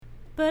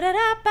It's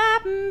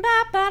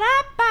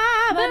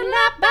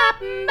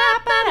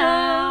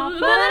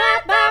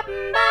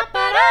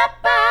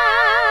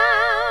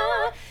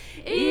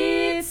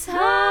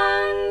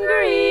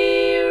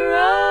Hungry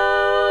Roses.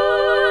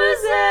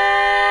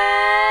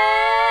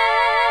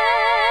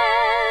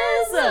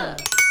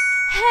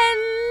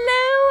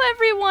 Hello,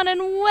 everyone,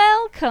 and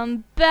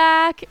welcome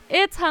back.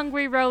 It's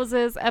Hungry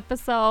Roses,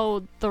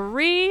 episode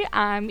 3.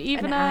 I'm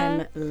Ivana.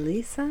 And I'm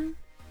Lisa.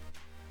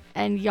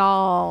 And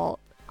y'all,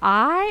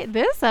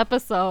 this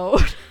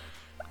episode,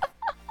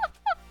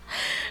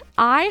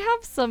 I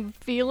have some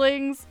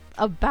feelings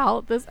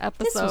about this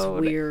episode. This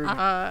was weird.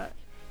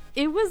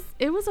 It was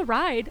a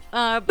ride.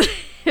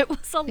 It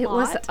was a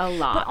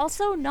lot. But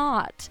also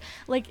not.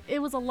 Like, it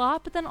was a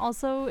lot, but then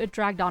also it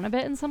dragged on a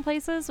bit in some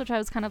places, which I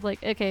was kind of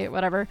like, okay,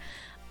 whatever.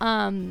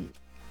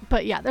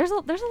 But yeah, there's a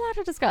lot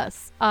to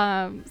discuss.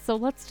 So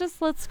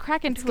let's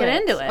crack into it. Let's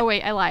get into it. Oh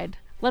wait, I lied.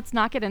 Let's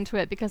not get into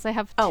it because I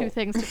have two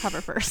things to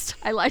cover first.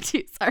 I lied to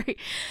you. Sorry.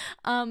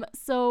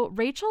 So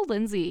Rachel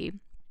Lindsay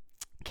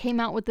came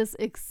out with this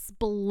explosive,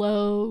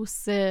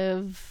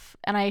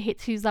 and I hate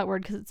to use that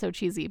word because it's so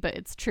cheesy, but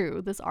it's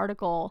true. This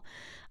article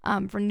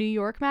from New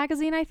York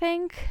Magazine, I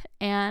think,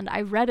 and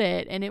I read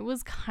it, and it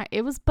was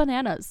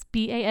bananas,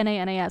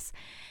 bananas,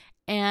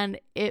 and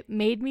it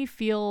made me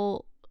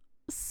feel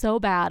so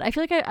bad. I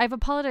feel like I've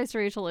apologized to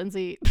Rachel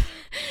Lindsay,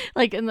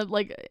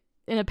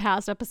 in a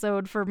past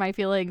episode for my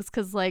feelings,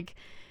 because like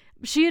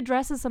she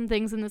addresses some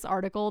things in this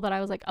article that I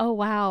was like, oh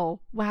wow,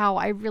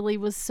 I really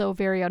was so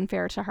very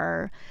unfair to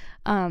her,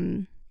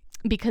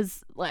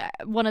 because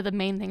one of the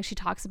main things she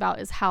talks about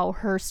is how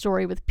her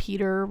story with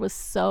Peter was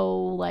so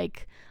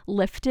like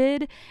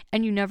lifted,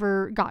 and you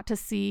never got to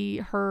see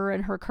her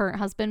and her current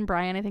husband,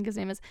 Brian, I think his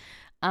name is,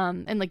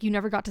 and like you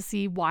never got to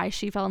see why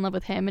she fell in love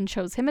with him and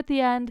chose him at the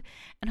end.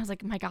 And I was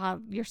like, my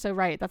God, you're so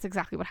right. That's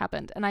exactly what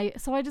happened. And I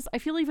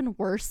feel even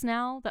worse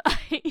now that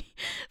I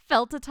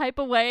felt a type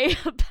of way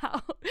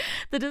about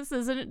the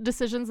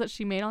decisions that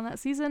she made on that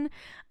season.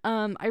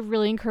 I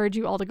really encourage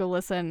you all to go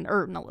listen,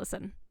 or not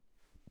listen.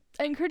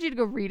 I encourage you to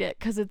go read it,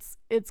 because it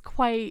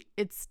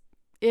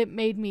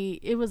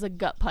was a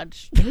gut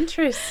punch.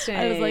 Interesting.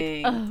 I was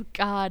like, oh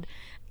God.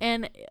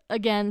 And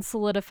again,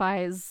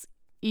 solidifies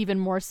even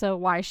more so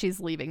why she's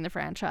leaving the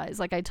franchise.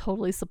 Like, I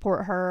totally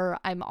support her.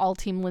 I'm all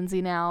team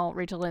Lindsay now,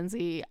 Rachel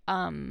Lindsay.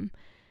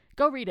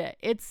 Go read it.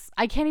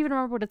 I can't even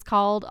remember what it's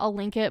called. I'll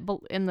link it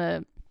in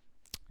the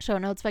show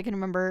notes if I can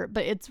remember,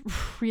 but it's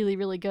really,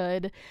 really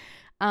good.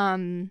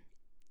 And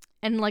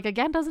like,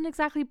 again, doesn't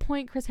exactly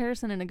point Chris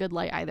Harrison in a good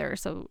light either.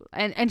 So,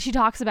 and she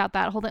talks about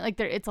that whole thing. Like,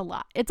 it's a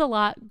lot.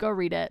 Go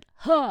read it.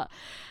 Huh.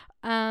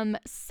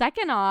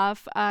 Second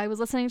off, I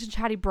was listening to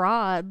Chatty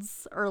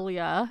Broads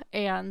earlier,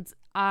 and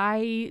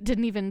I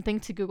didn't even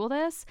think to Google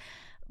this,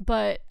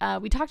 but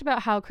we talked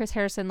about how Chris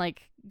Harrison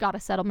like got a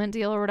settlement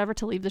deal or whatever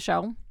to leave the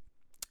show,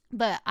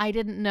 but I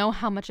didn't know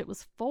how much it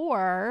was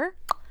for.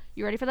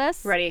 You ready for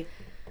this? Ready.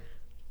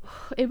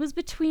 It was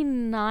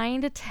between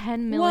 $9 to $10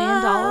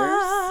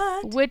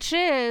 million, which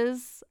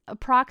is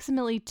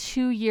approximately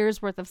 2 years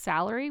worth of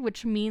salary,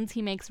 which means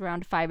he makes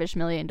around $5-ish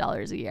million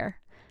a year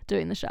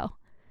doing the show.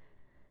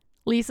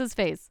 Lisa's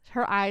face,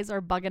 her eyes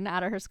are bugging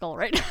out of her skull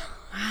right now.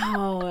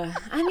 Wow.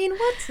 I mean,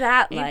 what's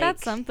that like? Ain't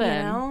that something? You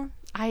know?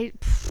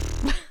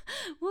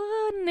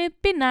 Wouldn't it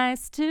be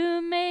nice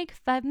to make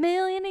 $5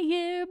 million a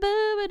year?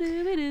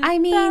 I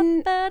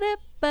mean,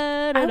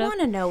 I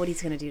want to know what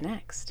he's going to do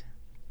next.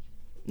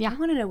 Yeah. I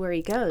want to know where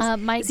he goes.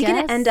 Is he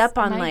going to end up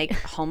on like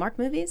Hallmark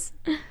movies?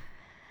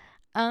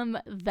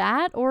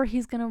 That, or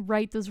he's gonna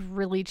write those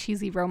really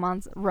cheesy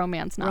romance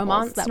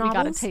novels that we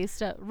got a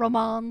taste of.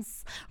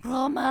 Romance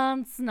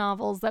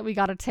novels that we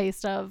got a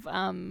taste of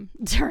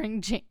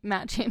during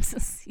Matt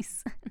James's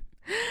season.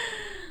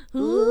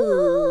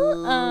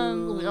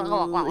 Ooh.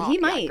 He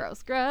might. Yeah,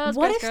 gross.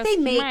 What if they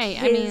make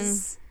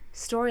his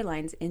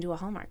storylines into a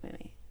Hallmark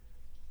movie?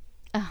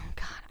 Oh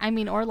God. I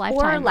mean, or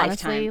Lifetime.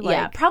 Honestly,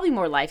 yeah, probably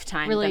more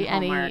Lifetime really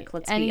than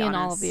Hallmark. Any and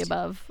all of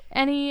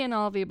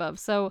the above.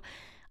 So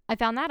I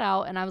found that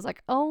out, and I was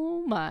like,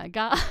 oh my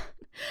God,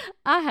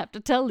 I have to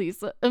tell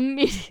Lisa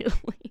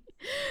immediately.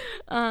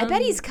 I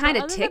bet he's kind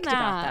of ticked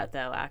about that,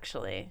 though,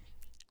 actually.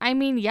 I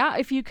mean, yeah,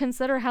 if you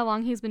consider how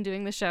long he's been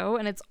doing the show,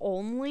 and it's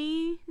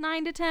only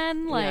 9 to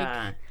 10, like,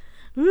 yeah.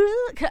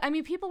 I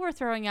mean, people were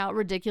throwing out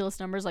ridiculous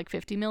numbers like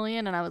 50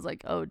 million, and I was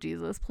like, oh,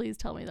 Jesus, please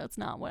tell me that's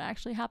not what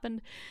actually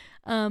happened.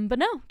 But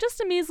no,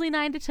 just a measly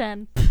 9 to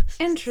 10.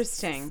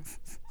 Interesting.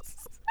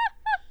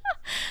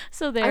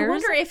 So there's I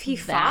wonder if he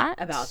fought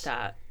about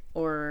that.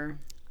 Or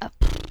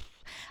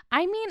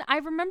I mean, I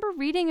remember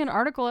reading an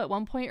article at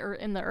one point, or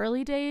in the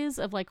early days,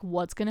 of like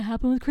what's gonna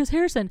happen with Chris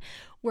Harrison,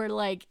 where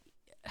like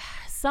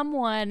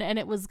someone, and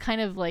it was kind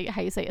of like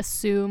how you say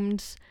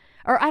assumed,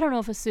 or I don't know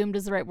if assumed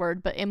is the right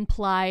word, but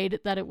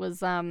implied that it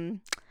was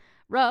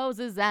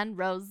Roses and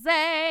Rose.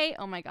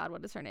 Oh my God,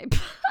 what is her name?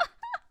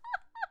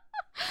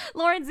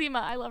 Lauren Zima.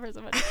 I love her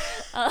so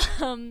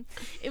much.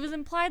 It was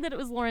implied that it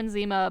was Lauren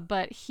Zima,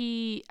 but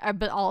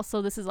but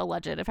also this is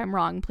alleged. If I'm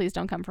wrong, please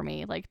don't come for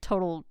me. Like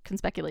total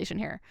conspeculation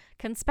here.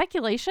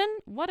 Conspeculation?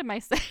 What am I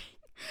saying?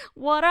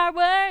 What are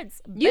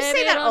words? You Baby,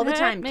 say that all the don't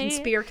time.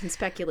 hurt me.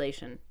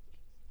 Conspeculation.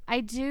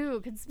 I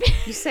do.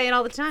 You say it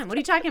all the time. What are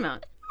you talking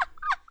about?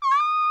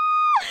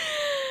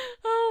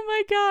 Oh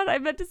my god, I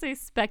meant to say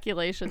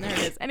speculation. There it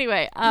is.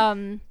 Anyway,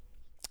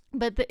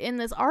 but in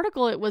this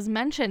article it was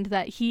mentioned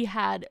that he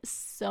had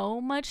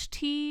so much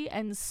tea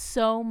and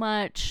so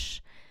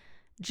much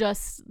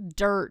just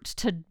dirt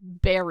to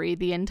bury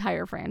the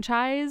entire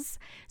franchise.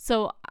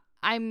 So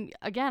I'm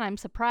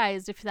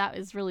surprised if that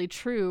is really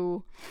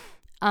true.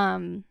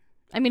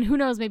 I mean, who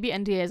knows? Maybe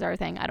NDAs are a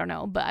thing. I don't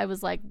know. But I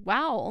was like,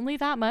 wow, only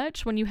that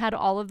much when you had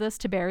all of this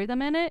to bury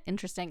them in it?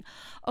 Interesting.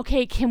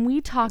 Okay, can we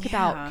talk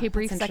about,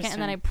 brief second,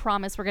 and then I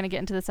promise we're going to get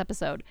into this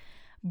episode.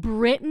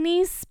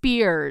 Britney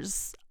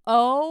Spears.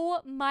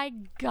 Oh my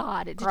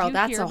God. Did Girl, you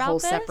that's hear a about whole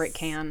this? separate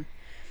can.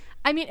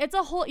 I mean, it's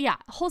a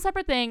whole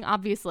separate thing,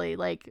 obviously.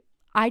 Like,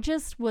 I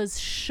just was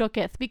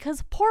shooketh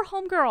because poor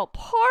homegirl.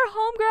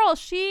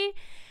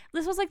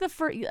 This was like the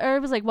first, or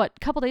it was like, what, a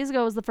couple days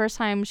ago was the first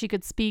time she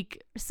could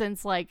speak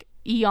since like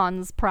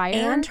eons prior.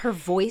 And her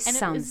voice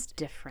sounds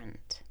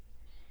different.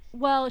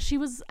 Well,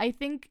 I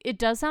think it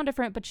does sound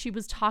different, but she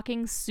was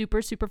talking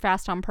super, super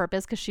fast on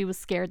purpose because she was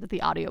scared that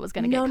the audio was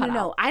going to get cut out.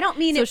 No. I don't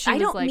mean it. I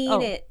don't mean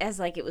oh. it as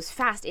like it was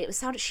fast.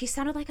 She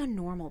sounded like a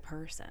normal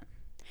person.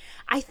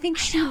 I think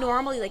she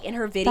normally, like in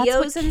her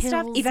videos and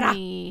stuff, even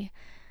me.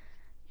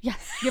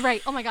 Yes, you're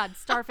right. Oh my God,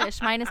 Starfish,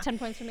 minus 10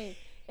 points for me.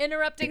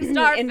 Interrupting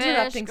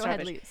Starfish. Go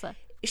ahead, Lisa.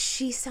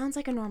 She sounds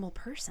like a normal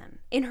person.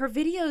 In her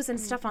videos and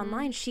stuff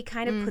online, she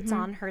kind of puts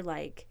on her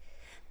like,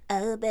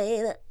 oh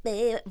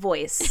baby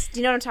voice. Do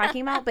you know what I'm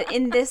talking about? But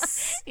in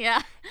this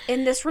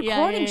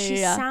recording, she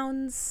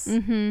sounds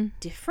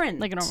different.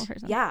 Like a normal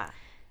person. Yeah.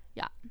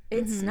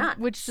 It's not.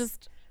 Which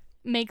just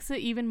makes it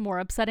even more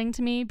upsetting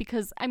to me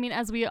because, I mean,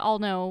 as we all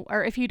know,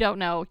 or if you don't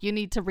know, you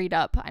need to read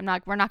up.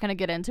 We're not going to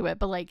get into it,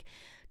 but like,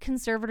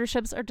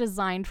 conservatorships are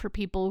designed for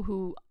people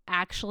who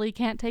actually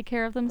can't take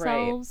care of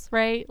themselves,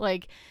 right?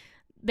 Like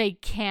they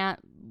can't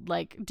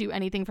like do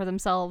anything for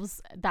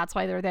themselves. That's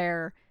why they're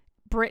there.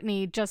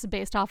 Britney, just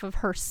based off of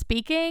her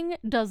speaking,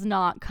 does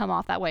not come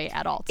off that way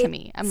at all to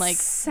me. I'm like,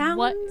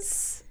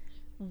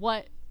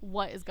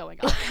 what is going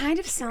on? It kind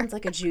of sounds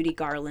like a Judy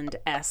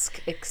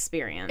Garland-esque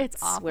experience.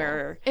 It's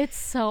awful. It's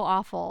so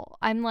awful.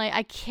 I'm like,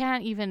 I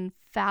can't even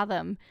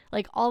fathom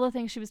like all the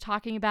things she was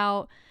talking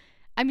about.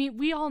 I mean,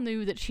 we all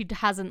knew that she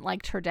hasn't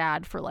liked her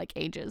dad for like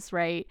ages,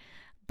 right?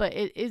 But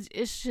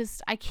it's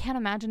just, I can't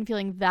imagine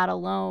feeling that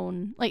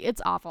alone. Like,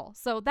 it's awful.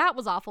 So that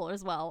was awful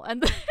as well.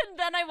 And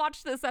then I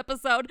watched this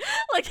episode.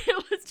 Like, it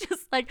was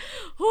just like,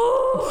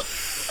 ooh.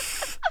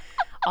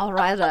 All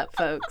riled up,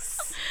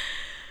 folks.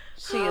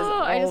 She is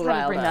all I just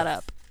had to bring riled that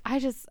up. I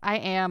just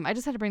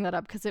had to bring that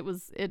up because I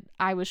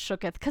was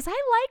shooketh because I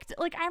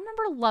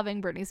remember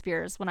loving Britney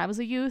Spears when I was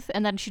a youth,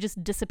 and then she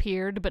just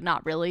disappeared, but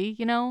not really,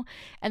 you know.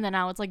 And then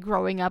now it's like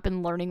growing up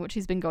and learning what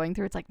she's been going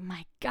through. It's like,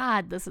 my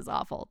God, this is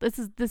awful.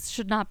 This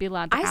should not be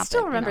allowed to happen. I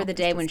still remember the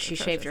day when she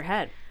shaved her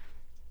head,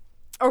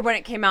 or when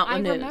it came out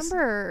in the news.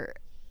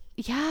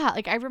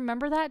 I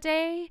remember that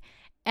day,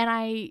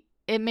 and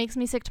it makes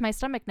me sick to my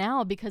stomach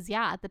now because,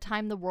 at the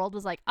time the world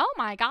was like, oh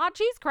my God,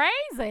 she's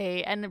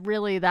crazy. And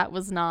really that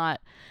was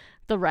not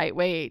the right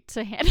way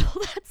to handle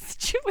that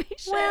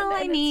situation. Well,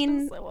 I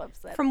mean, so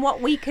from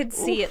what we could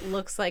see, it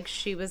looks like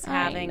she was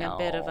having a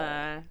bit of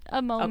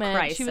a moment. A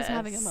crisis. She was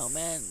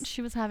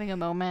having a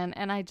moment.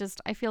 And I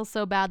feel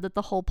so bad that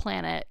the whole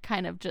planet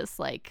kind of just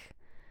like,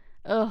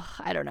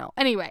 I don't know.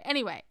 Anyway,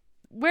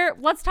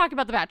 let's talk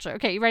about The Bachelor.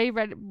 Okay, you ready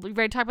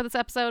to talk about this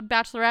episode,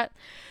 Bachelorette?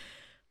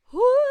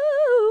 Woo!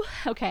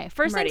 Okay,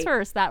 first things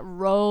first, that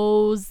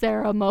rose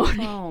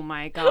ceremony. Oh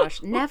my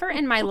gosh. Never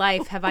in my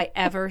life have I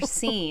ever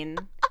seen,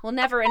 well,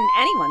 never in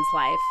anyone's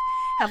life,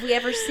 have we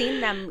ever seen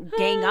them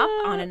gang up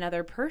on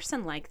another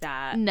person like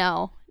that.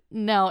 No,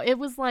 it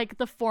was like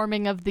the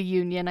forming of the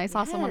union. I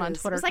saw someone on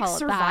Twitter call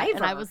it that.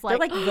 And I was like,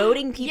 they're like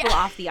voting people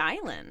off the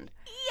island.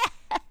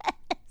 Yes.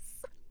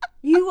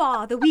 You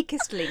are the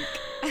weakest link.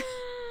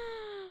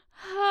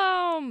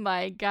 Oh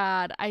my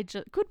God.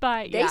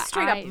 Goodbye. They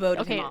straight up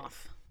voted him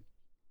off.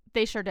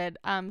 They sure did.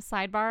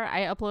 Sidebar,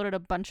 I uploaded a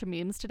bunch of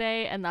memes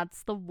today, and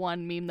that's the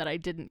one meme that I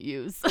didn't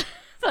use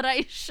that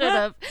I should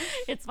have.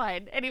 It's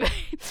fine. Anyway,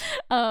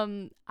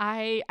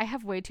 I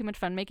have way too much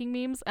fun making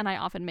memes, and I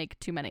often make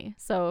too many.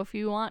 So if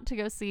you want to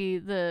go see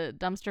the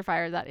dumpster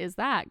fire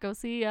go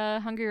see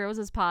Hungry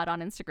Roses Pod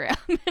on Instagram.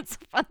 It's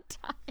a fun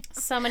time.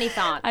 So many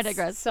thoughts. I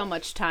digress. So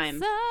much time.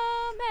 So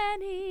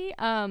many.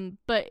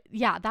 But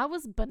yeah, that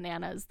was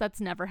bananas.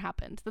 That's never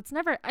happened.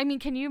 I mean,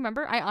 can you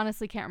remember? I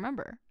honestly can't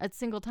remember a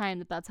single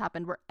time that's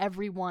happened where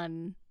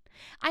everyone,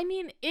 I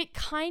mean, it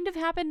kind of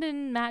happened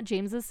in Matt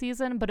James's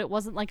season, but it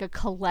wasn't like a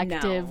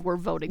collective, we're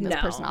voting this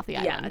person off the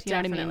island. You know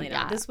what I mean?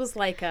 Not. This was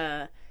like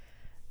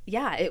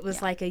it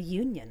was like a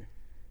union.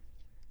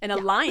 An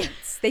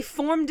alliance. They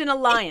formed an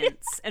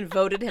alliance and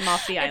voted him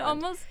off the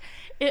island.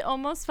 It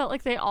almost felt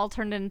like they all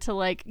turned into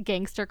like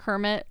gangster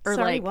Kermit or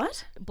Sorry, like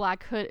what?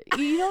 Black Hood.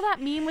 You know that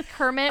meme with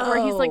Kermit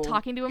where he's like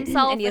talking to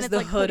himself and he has it's the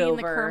like hood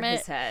Hoodie over and the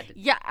his head.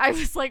 Yeah, I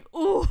was like,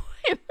 ooh,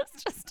 it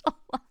was just a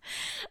lot.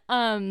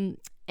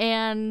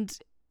 And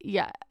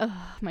yeah,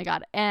 oh my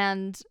God.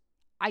 And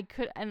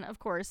of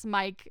course,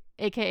 Mike,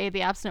 aka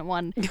the abstinent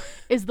one,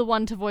 is the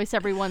one to voice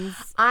everyone's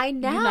I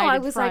know. united I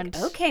was front.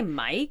 like, okay,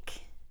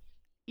 Mike.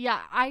 Yeah,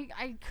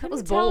 I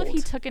couldn't tell if he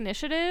took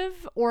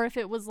initiative or if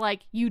it was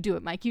like, you do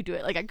it, Mike, you do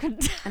it. Like, I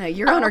couldn't. I know,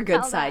 you're on our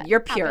good side.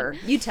 You're pure.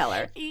 You tell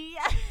her.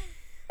 Yeah.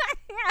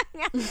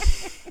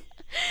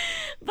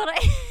 But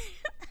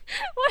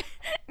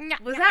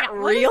was that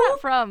real? What is that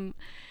from?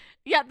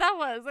 Yeah, that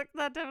was. Like,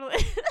 that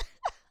definitely.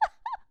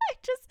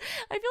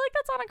 I feel like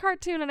that's on a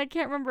cartoon and I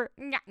can't remember.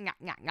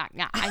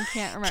 I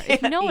can't remember.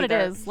 If you know what it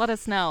is, let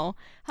us know.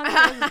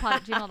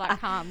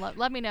 HowManyRosesPod@gmail.com.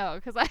 Let me know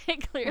because I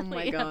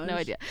clearly have no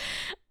idea.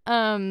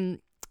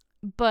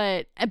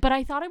 But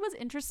I thought it was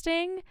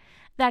interesting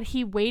that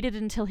he waited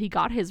until he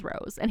got his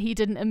rose and he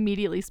didn't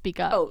immediately speak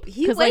up. Oh,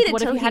 he waited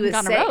until he hadn't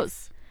gotten a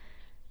rose.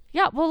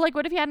 Yeah, well, like,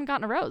 what if he hadn't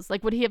gotten a rose?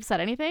 Like, would he have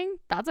said anything?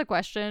 That's a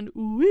question.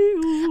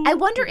 I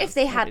wonder if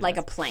they had like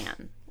a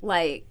plan.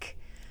 Like,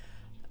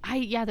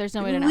 there's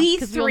no way to know. We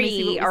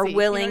three are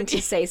willing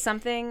to say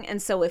something,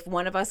 and so if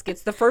one of us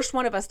gets the first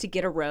one of us to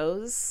get a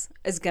rose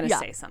is gonna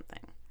say something,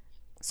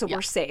 so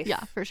we're safe. Yeah,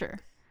 for sure.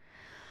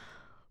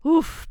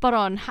 Oof, but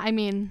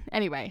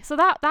anyway, so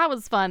that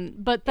was fun,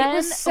 but then it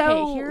was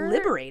so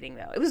liberating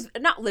though. It was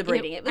not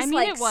liberating. It was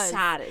it was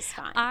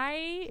satisfying.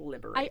 I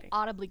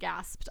audibly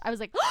gasped. I was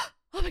like,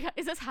 oh my God,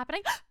 is this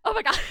happening? Oh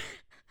my God,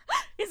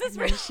 is this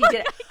real? She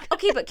did.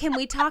 Okay, but can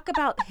we talk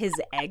about his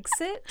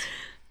exit?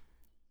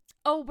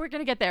 Oh, we're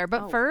gonna get there,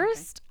 but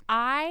first,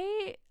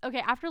 okay.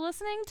 After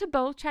listening to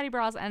both Chatty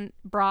Bras and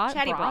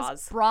Chatty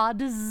Bras.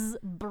 Broads.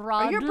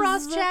 Are your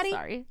bras chatty?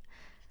 Sorry.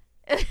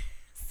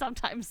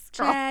 Sometimes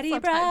Chatty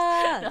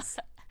Bras.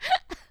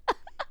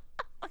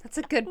 That's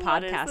a good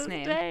podcast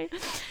name.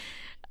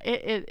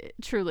 It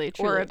truly.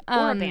 Or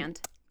a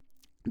band.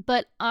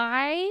 But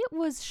I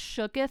was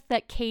shooketh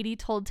that Katie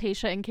told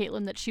Tayshia and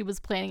Caitlyn that she was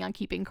planning on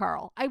keeping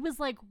Carl. I was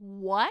like,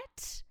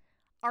 what?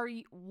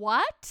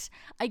 What?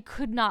 I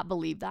could not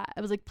believe that.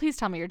 I was like, please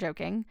tell me you're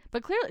joking.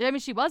 But clearly,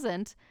 she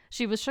wasn't.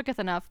 She was shooketh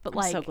enough. But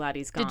I'm so glad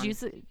he's gone.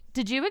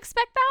 Did you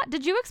expect that?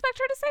 Did you expect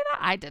her to say that?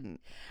 I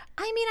didn't.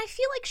 I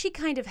feel like she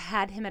kind of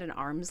had him at an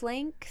arm's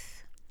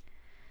length.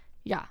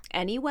 Yeah.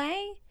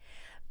 Anyway.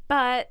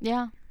 But.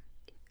 Yeah.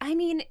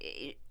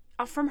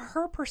 From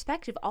her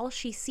perspective, all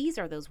she sees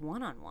are those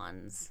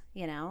one-on-ones,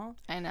 you know?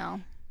 I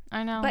know.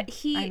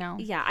 But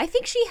yeah, I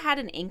think she had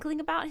an inkling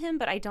about him,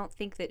 but I don't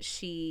think that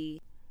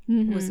she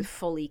was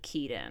fully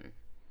keyed in.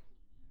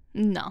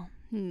 No.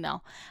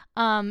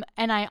 And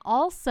I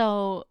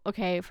also,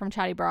 from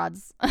Chatty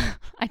Broads,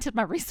 I did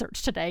my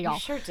research today, y'all. You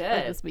sure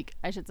did. This week,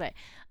 I should say.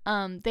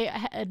 They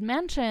had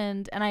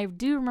mentioned, and I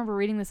do remember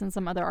reading this in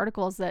some other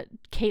articles, that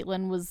Katie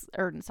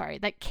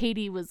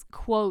was,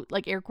 quote,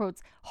 like air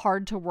quotes,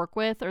 hard to work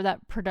with, or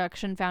that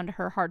production found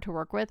her hard to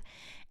work with.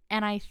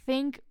 And I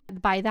think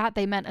by that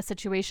they meant a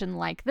situation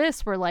like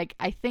this where, like,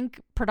 I think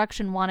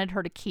production wanted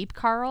her to keep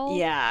Carl.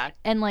 Yeah.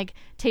 And, like,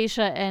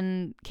 Tayshia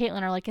and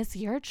Caitlyn are like, it's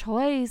your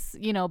choice,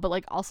 but,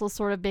 like, also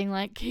sort of being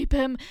like, keep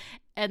him.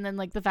 And then,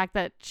 like, the fact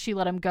that she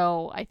let him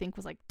go, I think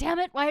was like, damn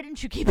it, why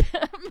didn't you keep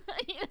him?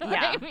 What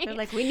I mean? They're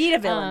like, we need a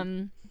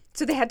villain.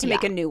 So they had to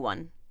make a new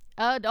one.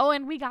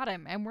 And we got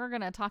him. And we're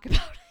going to talk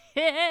about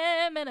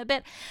him in a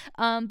bit.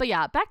 But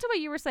yeah, back to what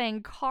you were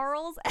saying,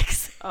 Carl's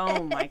exit.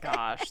 Oh my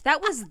gosh.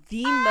 That was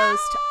the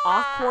most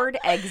awkward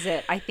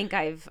exit I think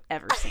I've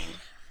ever seen.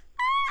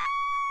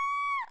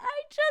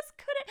 I just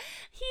couldn't.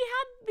 He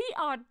had the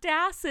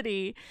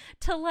audacity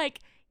to, like,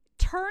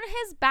 turn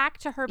his back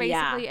to her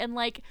basically and,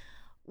 like,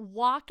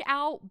 walk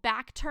out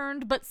back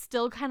turned but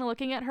still kind of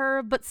looking at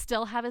her, but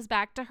still have his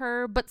back to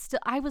her, but still.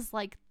 I was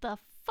like,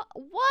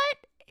 what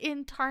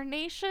in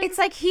tarnation? It's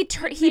like he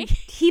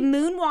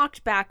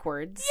moonwalked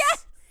backwards.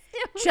 Yes,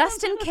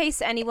 just in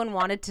case anyone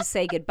wanted to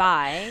say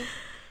goodbye,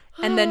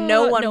 and then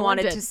no one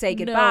wanted to say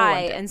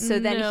goodbye, and so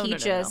then he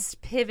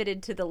just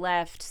pivoted to the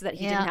left so that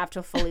he didn't have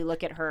to fully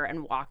look at her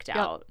and walked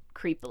out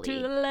creepily.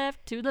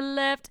 To the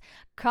left.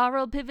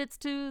 Carl pivots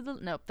to the.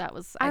 Nope, that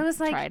was. I was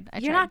like,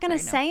 you're not going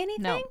to say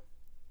anything?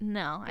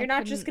 No, you're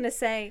not just going to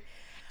say.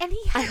 And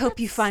I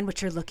hope you find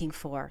what you're looking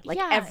for, like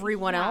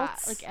everyone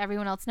else. Like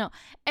everyone else, no.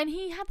 And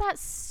he had that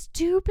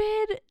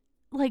stupid,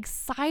 like,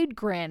 side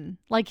grin,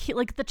 like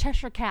the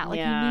Cheshire Cat, like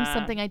he knew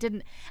something I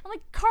didn't. I'm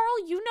like,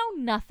 Carl, you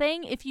know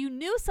nothing. If you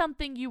knew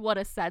something, you would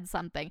have said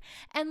something.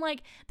 And,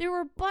 like, there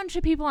were a bunch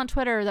of people on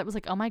Twitter that was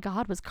like, oh my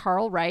God, was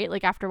Carl right?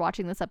 Like, after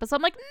watching this episode,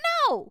 I'm like,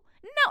 no,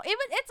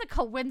 it's a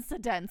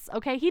coincidence.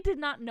 Okay, he did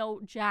not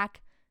know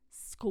jack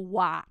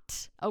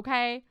squat.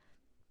 Okay.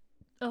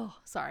 Oh,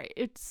 sorry.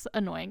 It's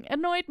annoying.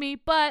 Annoyed me,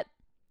 but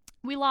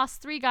we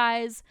lost 3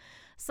 guys.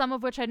 some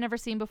of which I'd never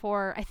seen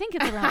before. I think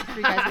it's around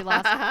Three Guys We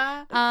Lost,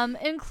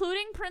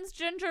 including Prince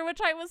Ginger, which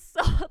I was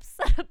so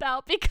upset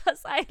about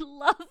because I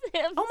love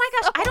him. Oh my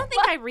gosh, I don't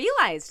think I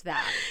realized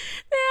that.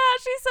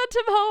 Yeah, she sent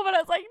him home, and I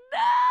was like,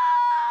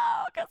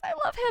 no, because I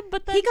love him.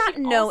 But then he got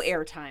no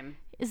airtime.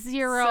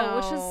 Zero,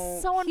 which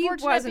is so unfortunate.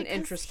 He wasn't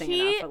interesting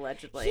enough,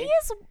 allegedly. He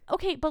is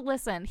okay, but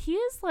listen, he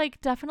is like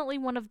definitely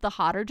one of the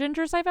hotter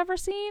gingers I've ever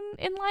seen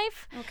in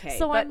life. Okay,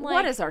 so but I'm like,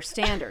 what is our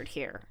standard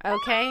here?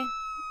 Okay,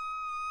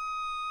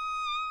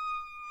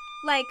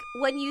 like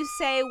when you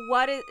say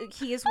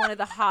he is one of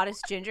the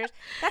hottest gingers,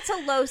 that's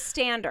a low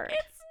standard.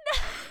 It's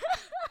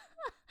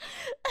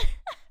not.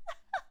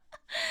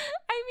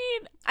 I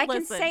mean, I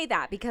can say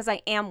that because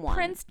I am one.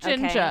 Prince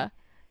Ginger. Okay?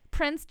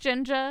 Prince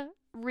Ginger,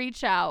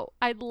 reach out.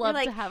 I'd love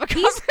to have a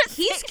conversation.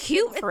 He's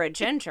cute for a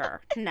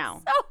ginger.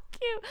 No. So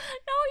cute.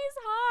 No, he's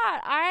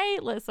hot.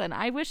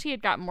 I wish he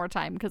had gotten more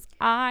time because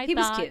he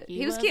was cute.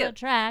 He was cute.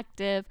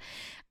 Attractive.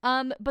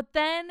 But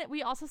then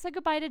we also said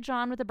goodbye to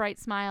John with a bright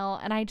smile,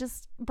 and I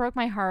just broke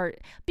my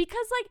heart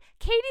because like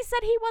Katie said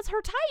he was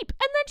her type, and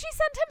then she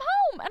sent him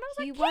home, and I was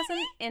like, he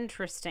wasn't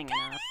interesting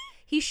enough.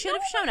 He should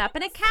have shown up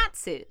in a cat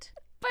suit.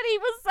 But he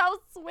was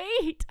so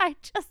sweet. I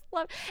just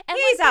love. And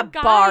he's like, a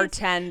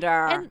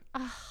bartender.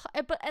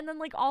 And then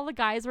like all the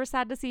guys were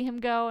sad to see him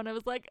go, and I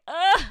was like,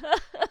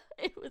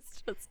 it was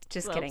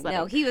just so kidding. upsetting.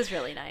 No, he was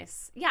really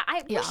nice. Yeah,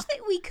 I wish that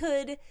we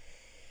could.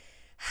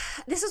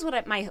 This is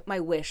what my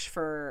wish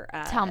for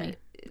Tell me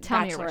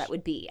your wish.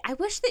 would be. I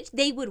wish that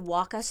they would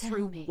walk us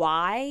through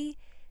why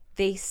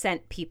they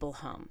sent people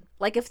home.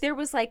 Like if there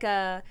was like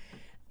a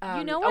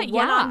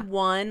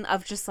one-on-one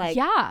of just like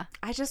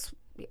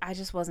I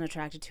just wasn't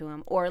attracted to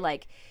him, or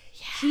like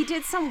he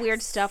did some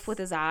weird stuff with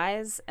his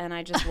eyes and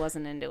I just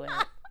wasn't into it,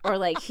 or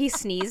like he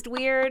sneezed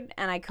weird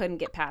and I couldn't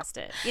get past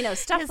it,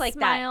 stuff like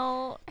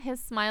that.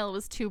 His smile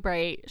was too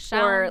bright,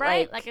 shone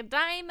bright like a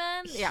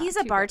diamond. He's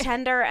a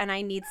bartender and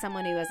I need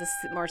someone who has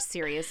a more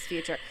serious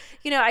future.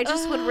 I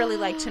just would really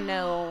like to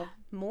know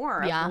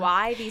more of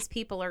why these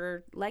people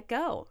are let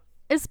go.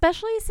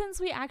 Especially since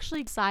we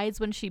actually sides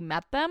when she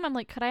met them. I'm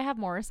like, could I have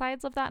more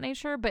sides of that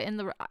nature? But in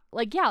the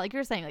like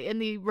you're saying, like in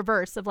the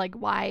reverse of like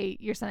why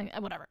you're saying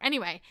whatever.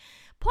 Anyway,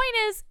 point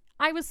is,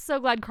 I was so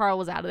glad Carl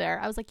was out of there.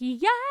 I was like,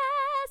 yes.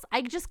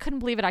 I just couldn't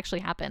believe it actually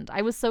happened.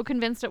 I was so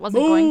convinced it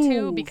wasn't going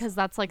to, because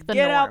that's like the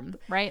norm,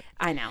 right?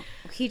 I know.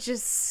 He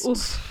just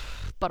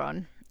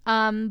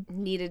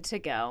needed to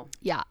go.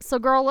 Yeah. So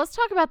girl, let's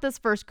talk about this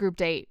first group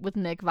date with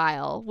Nick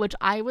Viall, which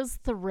I was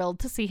thrilled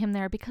to see him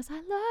there because I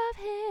love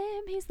him.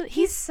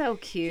 He's so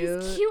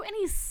cute. He's cute and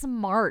he's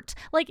smart.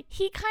 Like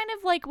he kind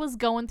of like was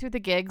going through the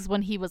gigs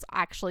when he was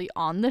actually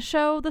on the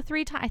show the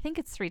 3 times. I think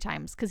it's 3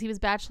 times because he was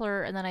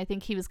Bachelor and then I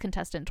think he was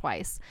contestant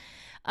twice.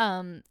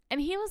 And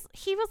he was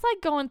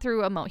like going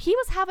through a moment. He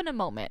was having a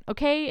moment,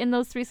 okay, in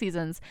those 3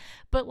 seasons.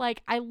 But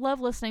like I love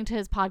listening to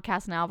his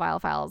podcast now,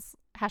 Viall Files.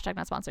 #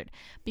 not sponsored,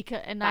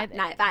 because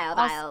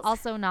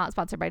also not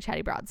sponsored by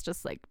Chatty Broads,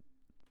 just like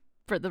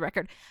for the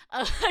record.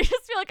 I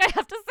just feel like I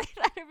have to say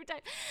that every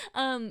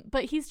time.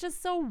 But he's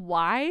just so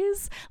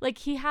wise. Like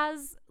he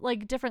has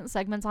like different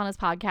segments on his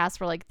podcast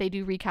where like they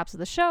do recaps of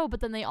the show, but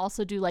then they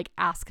also do like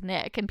Ask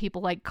Nick, and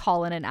people like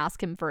call in and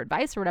ask him for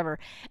advice or whatever.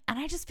 And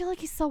I just feel like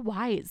he's so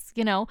wise,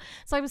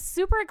 So I was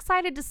super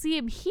excited to see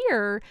him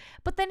here,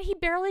 but then he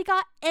barely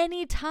got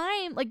any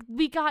time. Like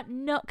we got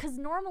because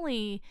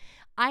normally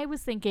I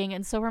was thinking,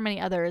 and so were many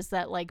others,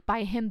 that like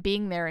by him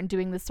being there and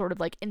doing this sort of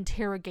like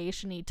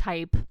interrogation-y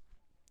type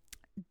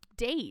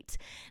date,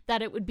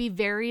 that it would be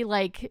very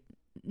like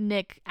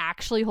Nick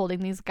actually holding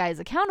these guys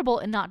accountable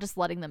and not just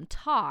letting them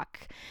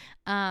talk.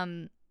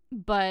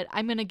 But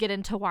I'm going to get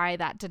into why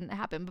that didn't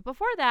happen. But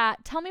before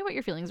that, tell me what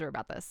your feelings were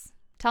about this.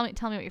 Tell me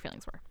what your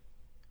feelings were.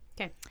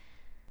 Okay.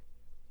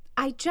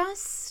 I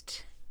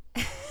just...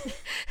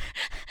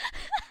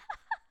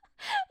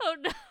 Oh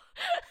no.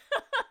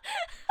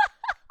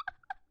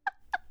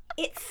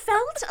 It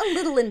felt a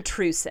little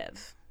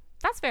intrusive.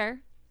 That's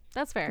fair.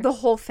 The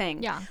whole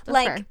thing. Yeah, that's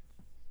like, fair.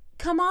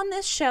 Come on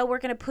this show, we're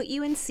going to put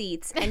you in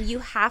seats, and you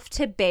have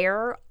to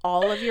bear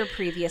all of your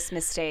previous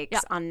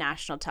mistakes on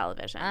national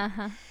television.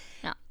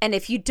 Yeah. And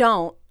if you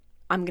don't,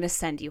 I'm going to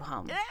send you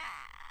home.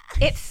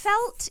 It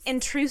felt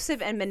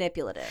intrusive and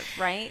manipulative,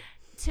 right?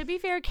 To be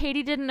fair,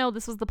 Katie didn't know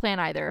this was the plan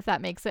either, if that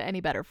makes it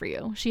any better for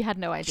you. She had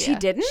no idea. She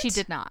didn't? She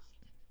did not.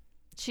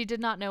 She did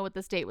not know what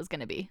this date was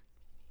going to be.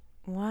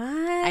 What?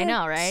 I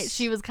know, right?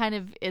 She was kind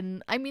of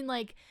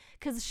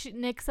because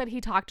Nick said he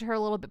talked to her a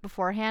little bit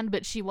beforehand,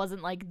 but she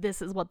wasn't like,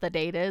 this is what the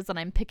date is, and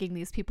I'm picking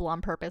these people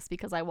on purpose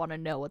because I want to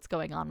know what's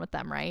going on with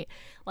them, right?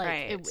 Like,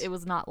 right. It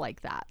was not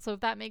like that. So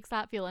if that makes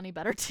that feel any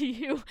better to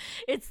you,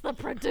 it's the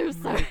producer.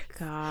 Oh my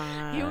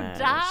God. You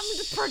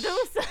damned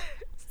producers.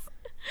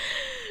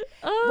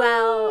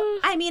 Well,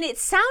 I mean, it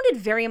sounded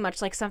very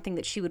much like something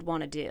that she would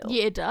want to do.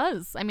 Yeah, it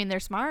does. I mean, they're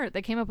smart.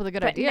 They came up with a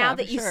good idea. But now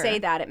that you say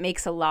that, it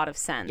makes a lot of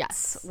sense.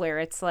 Yes. Where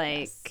it's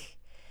like,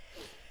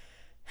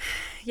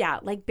 yeah,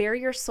 like bare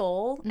your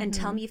soul and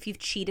tell me if you've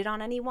cheated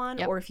on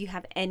anyone or if you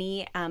have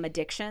any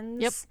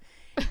addictions.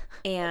 Yep.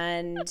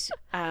 And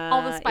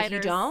all the spiders if you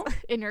don't,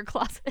 in your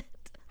closet.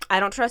 I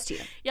don't trust you.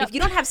 Yep. If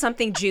you don't have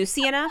something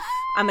juicy enough,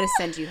 I'm going to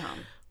send you home.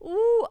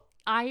 Ooh,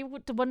 I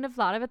wouldn't have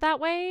thought of it that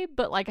way,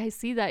 but like I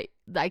see that,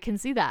 I can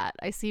see that.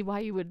 I see why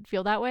you would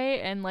feel that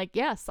way, and like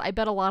yes, I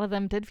bet a lot of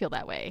them did feel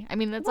that way. I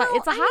mean, it's a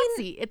hot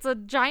seat. It's a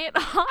giant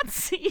hot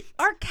seat.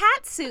 Our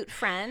cat suit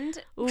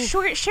friend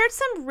shared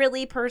some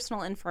really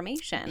personal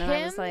information, and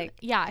I was like,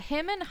 yeah,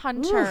 him and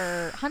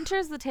Hunter. Oof.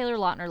 Hunter's the Taylor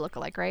Lautner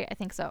lookalike, right? I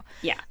think so.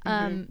 Yeah.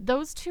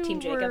 Those two Team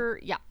were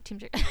Jacob. Yeah, Team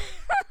Jacob.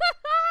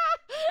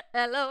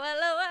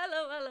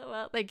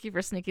 Hello. Thank you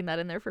for sneaking that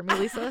in there for me,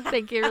 Lisa.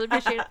 Thank you. I really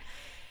appreciate it.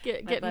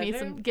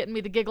 Getting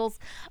me the giggles.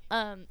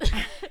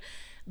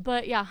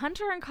 But yeah,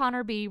 Hunter and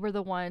Connor B were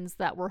the ones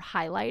that were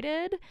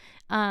highlighted.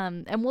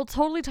 And we'll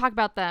totally talk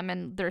about them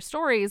and their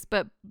stories.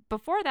 But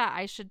before that,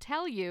 I should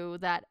tell you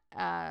that,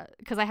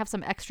 because I have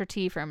some extra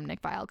tea from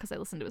Nick Viall because I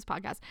listened to his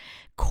podcast.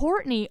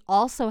 Courtney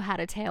also had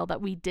a tale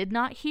that we did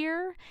not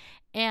hear.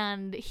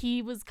 And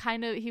he was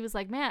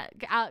like, man,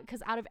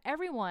 because out of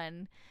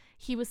everyone,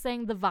 he was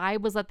saying the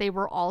vibe was that they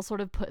were all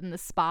sort of put in the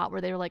spot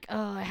where they were like,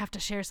 oh, I have to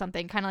share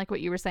something, kind of like what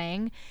you were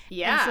saying.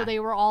 Yeah. And so they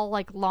were all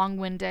like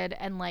long-winded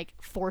and like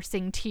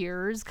forcing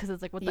tears because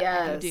it's like, what the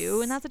heck do you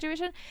do in that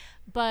situation?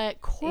 But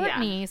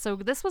Courtney, so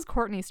this was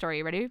Courtney's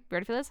story. Ready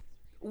for this?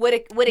 With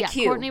a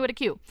Q. Courtney with a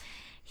Q.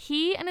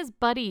 He and his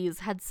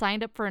buddies had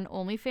signed up for an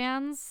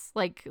OnlyFans,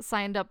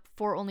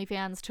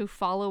 to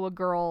follow a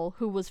girl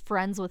who was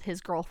friends with his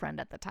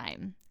girlfriend at the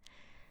time.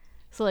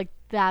 So like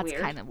that's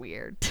kind of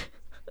weird.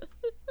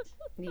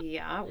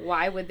 Yeah,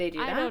 why would they do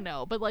that? I don't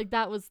know, but like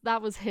that was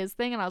his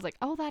thing, and I was like,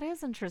 oh, that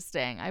is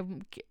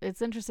interesting. It's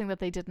interesting that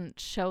they didn't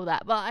show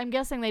that. Well, I'm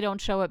guessing they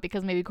don't show it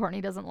because maybe Courtney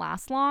doesn't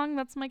last long.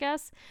 That's my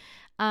guess.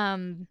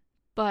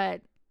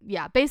 But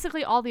yeah,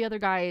 basically all the other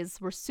guys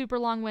were super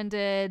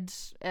long-winded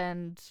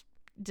and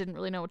didn't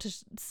really know what to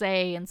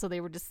say, and so they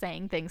were just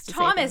saying things to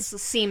Thomas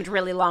seemed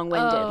really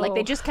long-winded. Like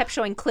they just kept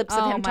showing clips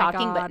of him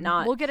talking, but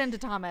not. We'll get into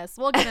Thomas.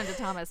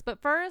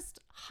 But first,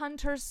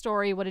 Hunter's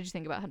story. What did you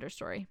think about Hunter's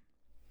story?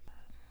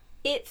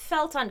 It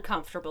felt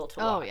uncomfortable to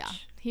watch. Oh, yeah.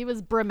 He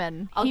was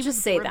brimming. I'll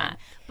just say that.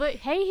 But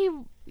hey,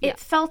 it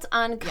felt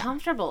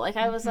uncomfortable. Like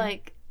I was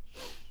like,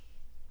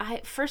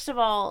 first of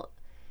all,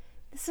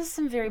 this is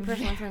some very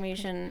personal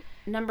information.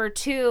 Number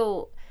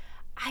two,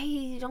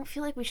 I don't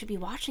feel like we should be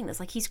watching this.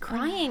 Like he's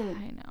crying.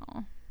 I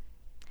know.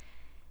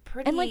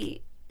 Pretty. And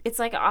like, it's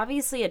like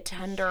obviously a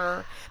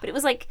tender, but it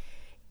was like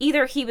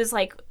either he was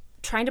like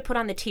trying to put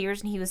on the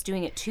tears and he was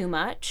doing it too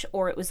much,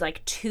 or it was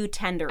like too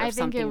tender of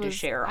something to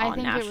share on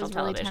national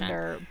television. Really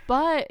tender.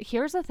 But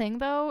here's the thing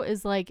though,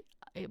 is like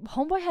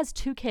homeboy has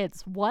 2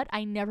 kids. What?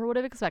 I never would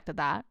have expected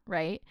that,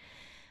 right?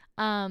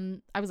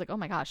 I was like, oh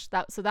my gosh,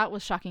 that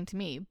was shocking to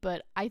me,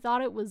 but I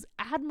thought it was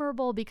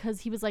admirable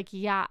because he was like,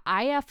 yeah,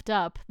 I effed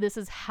up. This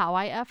is how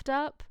I effed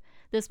up.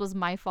 This was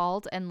my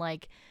fault. And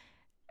like,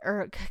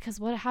 because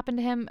what happened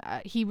to him,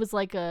 he was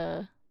like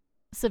a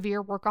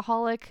severe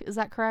workaholic. Is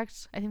that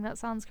correct? I think that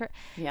sounds correct.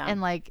 Yeah. And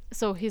like,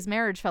 so his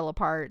marriage fell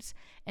apart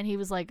and he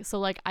was like, so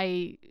like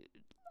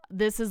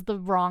this is the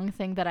wrong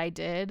thing that I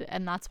did.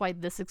 And that's why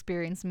this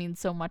experience means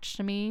so much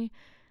to me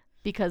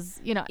because,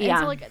 you know, and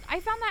so like, I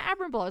found that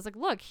admirable. I was like,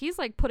 look, he's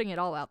like putting it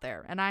all out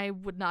there and I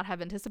would not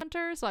have anticipated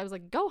Hunter. So I was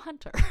like, go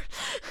Hunter.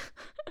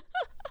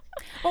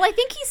 Well, I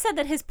think he said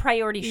that his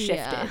priorities shifted.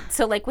 Yeah.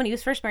 So like when he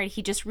was first married,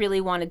 he just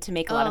really wanted to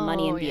make a lot of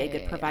money and be a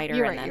good provider.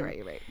 You're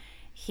right.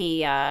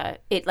 He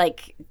it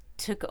like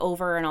took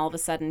over and all of a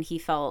sudden he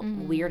felt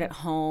weird at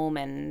home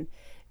and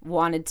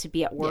wanted to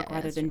be at work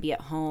rather than be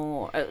at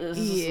home.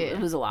 It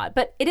was a lot.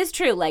 But it is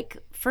true, like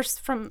first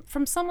from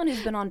someone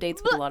who's been on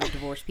dates with a lot of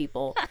divorced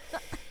people,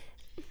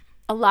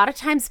 a lot of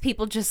times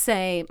people just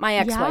say my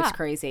ex-wife's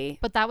crazy.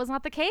 But that was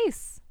not the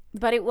case.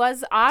 But it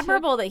was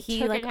admirable that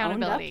he like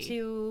owned up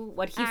to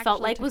what he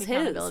felt like was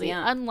his.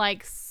 Yeah.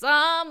 Unlike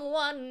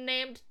someone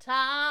named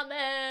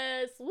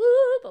Thomas. Woo!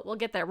 But we'll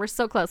get there. We're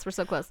so close.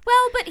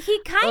 Well, but he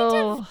kind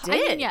of did.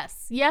 I mean,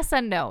 yes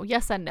and no.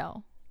 Yes. And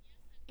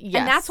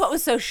that's what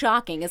was so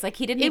shocking is like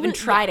he didn't even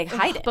try to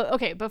hide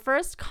it. But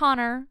first,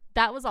 Connor,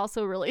 that was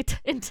also really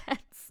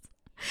intense.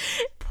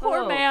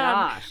 Poor man.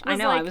 Gosh. I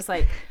know. I was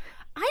like,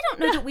 I don't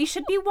know that we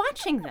should be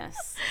watching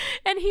this.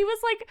 And he was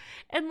like,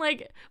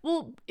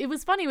 well, it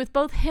was funny with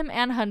both him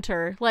and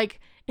Hunter. Like,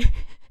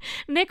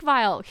 Nick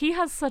Viall, he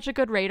has such a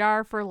good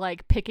radar for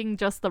like picking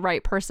just the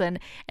right person.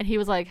 And he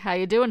was like, how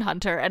you doing,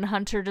 Hunter? And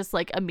Hunter just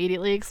like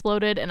immediately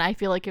exploded. And I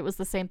feel like it was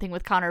the same thing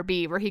with Connor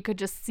B, where he could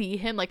just see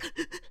him like,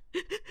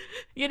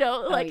 you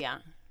know, like, oh,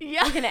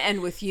 yeah. I'm going to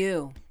end with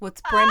you.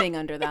 What's brimming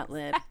under that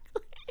lid?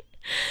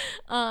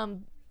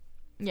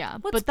 Yeah,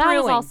 but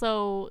that was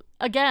also,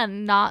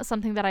 again, not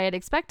something that I had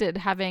expected,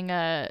 having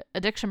a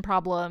addiction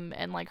problem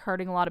and like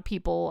hurting a lot of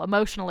people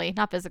emotionally,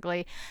 not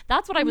physically.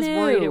 That's what I was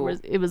worried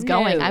it was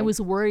going. I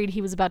was worried he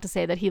was about to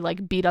say that he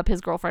like beat up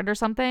his girlfriend or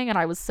something, and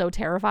I was so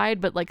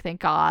terrified, but like thank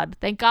God.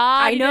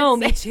 I know,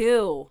 me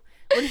too.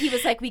 When he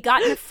was like, we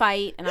got in a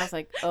fight, and I was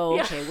like, oh,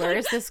 okay, where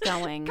is this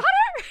going?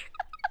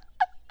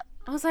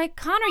 I was like,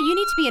 Connor, you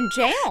need to be in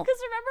jail. Because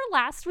remember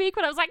last week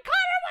when I was like,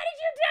 Connor, what did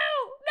you do?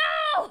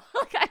 No!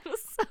 Like, I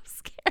was so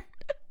scared.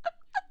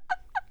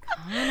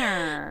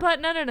 Connor.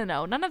 But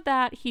no. None of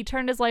that. He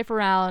turned his life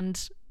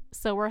around,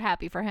 so we're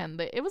happy for him.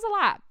 But it was a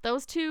lot.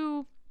 Those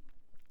two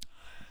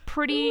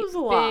pretty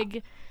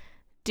big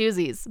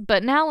doozies.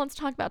 But now let's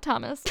talk about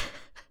Thomas.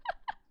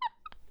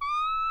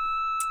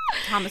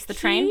 Thomas the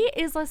Train? He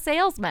is a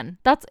salesman.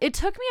 It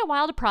took me a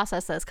while to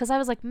process this because I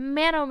was like,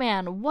 man, oh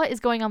man, what is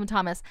going on with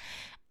Thomas?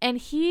 And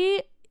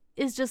he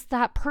is just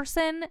that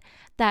person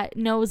that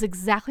knows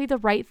exactly the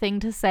right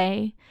thing to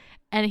say,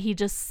 and he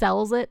just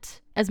sells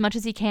it as much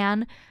as he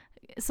can.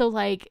 So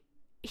like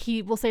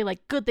he will say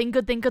like good thing,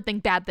 bad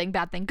thing,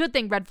 good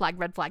thing, red flag,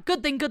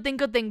 good thing,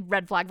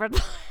 red flag.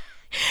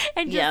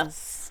 And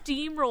just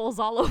steamrolls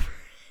all over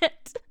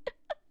it.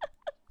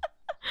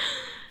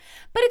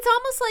 But it's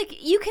almost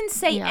like you can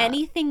say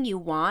anything you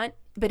want,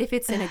 but if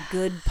it's in a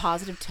good,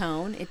 positive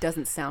tone, it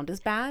doesn't sound as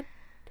bad.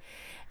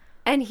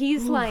 And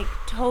he's like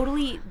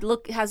totally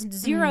has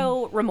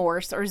zero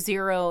remorse or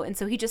zero. And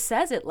so he just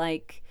says it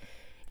like,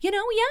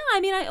 I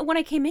mean, when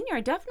I came in here,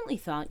 I definitely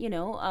thought,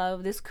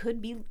 this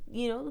could be,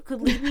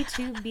 could lead me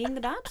to being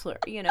the Bachelor,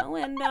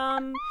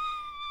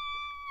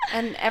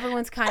 and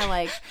everyone's kind of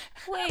like,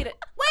 wait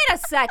a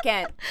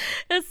second.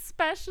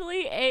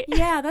 Especially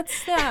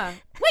that's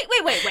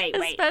wait.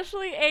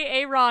 Especially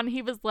Aaron,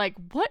 he was like,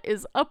 what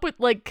is up with,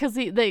 like, because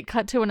they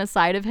cut to an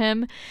aside of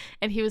him,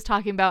 and he was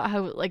talking about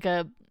how, like,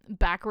 a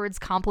backwards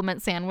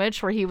compliment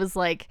sandwich where he was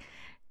like,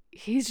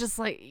 he's just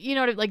like,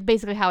 like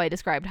basically how I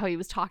described how he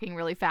was talking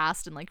really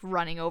fast and like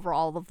running over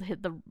all of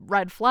the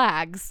red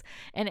flags,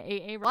 and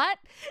what?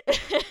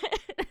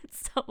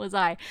 So was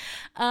I.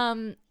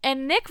 And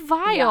Nick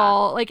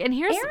Viall, like, and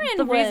here's Aaron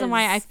the reason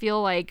why I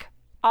feel like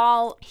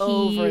all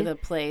over the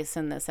place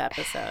in this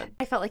episode.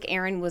 I felt like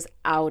Aaron was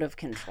out of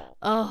control.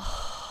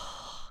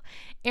 Oh,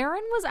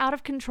 Aaron was out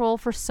of control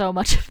for so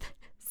much of this.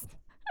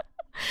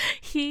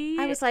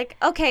 I was like,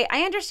 okay,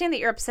 I understand that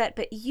you're upset,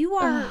 but you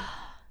are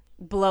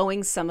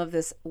blowing some of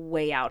this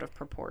way out of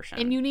proportion.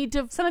 And you need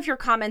to... Some of your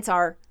comments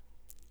are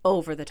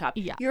over the top.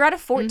 Yeah. You're at a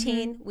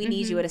 14. We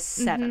need you at a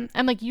 7.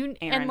 And like Aaron.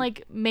 And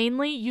like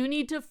mainly you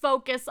need to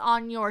focus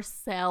on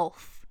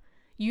yourself.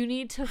 You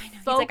need to focus.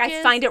 He's like,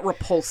 I find it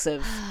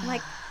repulsive. I'm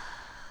like,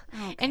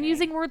 okay. And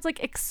using words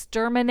like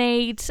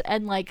exterminate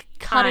and like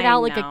cut it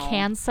out like a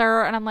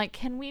cancer. And I'm like,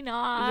 can we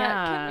not?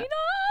 Yeah. Can we not?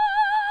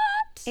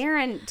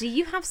 Aaron, do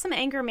you have some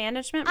anger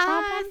management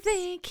problems? I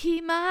think he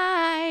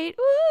might.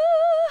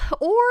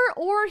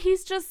 Or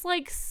he's just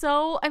like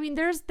so. I mean,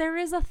 there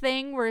is a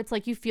thing where it's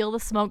like you feel the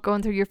smoke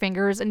going through your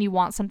fingers and you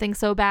want something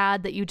so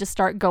bad that you just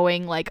start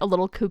going like a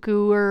little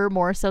cuckoo or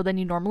more so than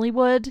you normally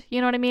would.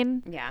 You know what I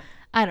mean? Yeah.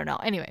 I don't know.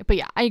 Anyway, but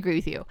yeah, I agree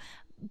with you.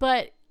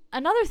 But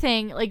another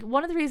thing, like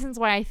one of the reasons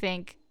why I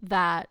think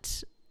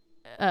that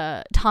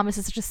Thomas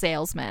is such a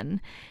salesman,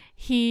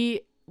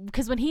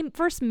 because when he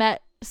first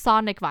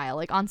saw Nick Viall,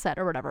 like on set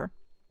or whatever,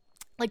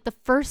 like the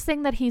first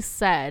thing that he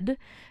said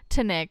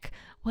to Nick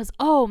was,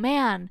 oh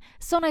man,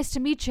 so nice to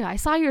meet you. I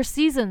saw your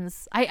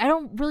seasons. I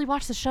don't really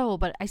watch the show,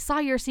 but I saw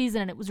your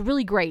season and it was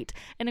really great.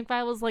 And Nick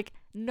Viall was like,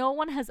 no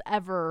one has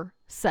ever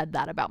said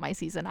that about my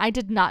season. I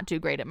did not do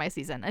great at my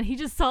season. And he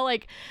just saw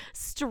like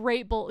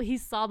he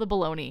saw the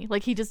baloney.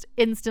 Like he just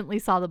instantly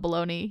saw the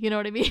baloney. You know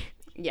what I mean?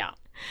 Yeah.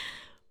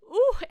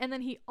 Ooh, and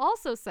then he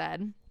also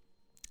said,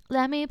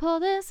 let me pull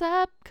this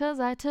up because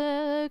I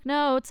took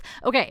notes.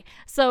 Okay,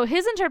 so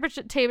his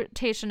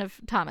interpretation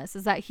of Thomas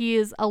is that he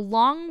is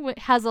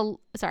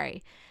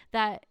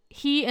that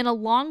he in a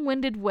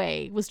long-winded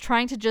way was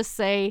trying to just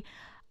say,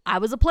 I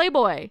was a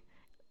playboy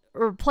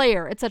or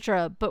player,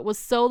 etc., but was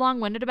so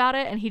long-winded about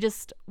it, and he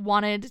just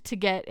wanted to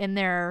get in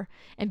there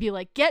and be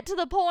like, get to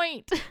the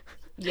point.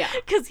 Yeah.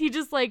 Because he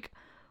just like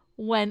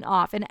went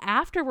off. And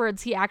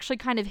afterwards, he actually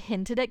kind of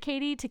hinted at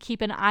Katie to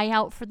keep an eye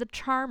out for the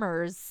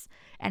charmers.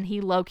 And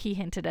he low-key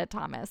hinted at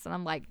Thomas. And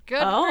I'm like,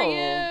 good for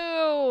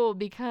you.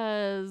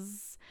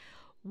 Because,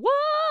 woof.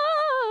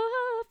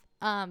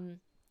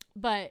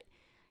 But,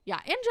 yeah,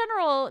 in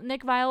general,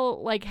 Nick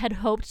Viall, like, had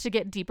hoped to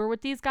get deeper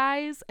with these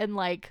guys and,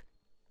 like,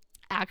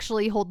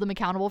 actually hold them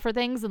accountable for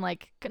things. And,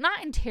 like,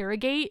 not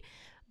interrogate,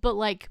 but,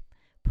 like,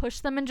 push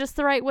them in just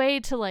the right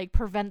way to, like,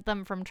 prevent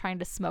them from trying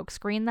to smoke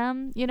screen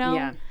them,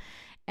 Yeah.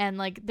 And,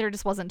 like, there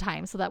just wasn't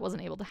time, so that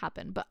wasn't able to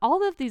happen. But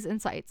all of these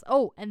insights.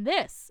 Oh, and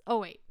this. Oh,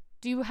 wait.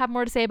 Do you have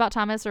more to say about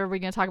Thomas, or are we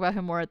going to talk about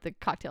him more at the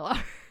cocktail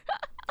hour?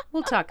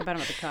 We'll talk about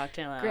him at the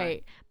cocktail hour.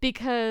 Great.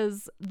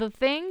 Because the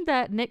thing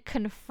that Nick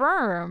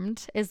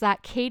confirmed is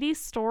that Katie's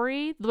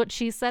story, what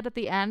she said at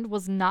the end,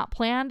 was not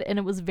planned, and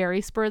it was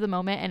very spur of the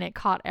moment, and it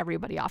caught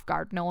everybody off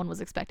guard. No one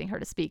was expecting her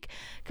to speak.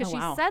 Because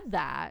she said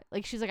that.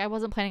 Like, she's like, I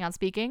wasn't planning on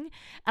speaking.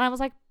 And I was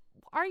like,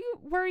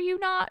 were you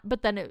not?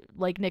 But then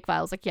Nick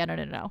Viall was like, yeah,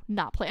 no,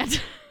 not planned.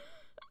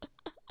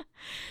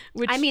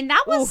 Which, I mean,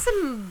 that was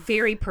some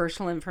very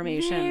personal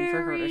information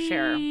for her to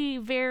share.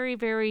 Very,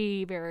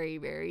 very, very,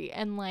 very.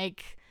 And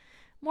like,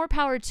 more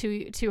power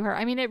to her.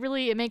 I mean, it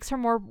makes her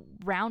more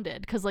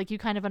rounded because like you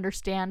kind of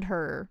understand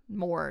her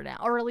more now,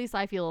 or at least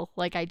I feel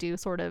like I do,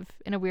 sort of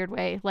in a weird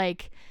way,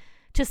 like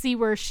to see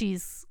where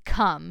she's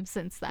come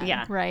since then.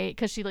 Yeah. Right.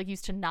 Because she like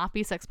used to not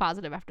be sex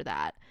positive after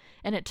that,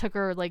 and it took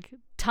her like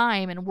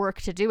time and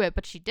work to do it,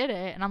 but she did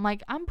it, and I'm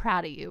like, I'm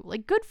proud of you.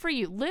 Like, good for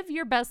you. Live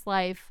your best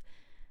life.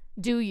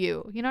 Do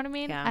you know what I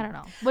mean? Yeah. I don't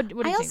know. What do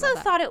you think also about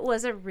that? thought it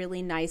was a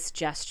really nice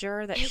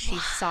gesture that she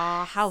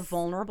saw how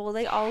vulnerable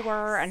they all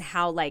were, and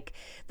how like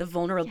the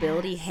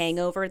vulnerability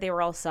hangover they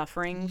were all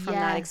suffering from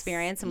that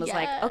experience, and was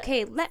like,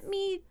 okay, let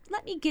me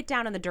get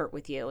down in the dirt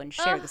with you and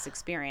share this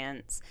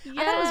experience. I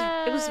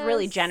thought it was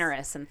really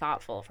generous and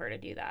thoughtful of her to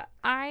do that.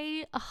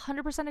 I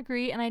 100%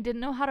 agree, and I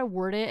didn't know how to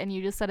word it, and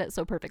you just said it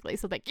so perfectly,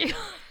 so thank you.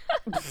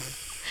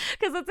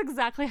 Because that's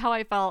exactly how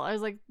I felt. I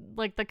was like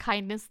the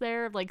kindness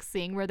there of like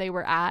seeing where they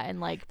were at, and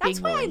like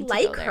that's being why I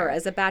like her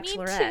as a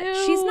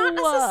bachelorette. She's not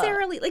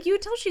necessarily like, you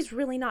would tell she's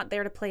really not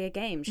there to play a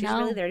game. She's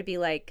really there to be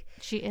like,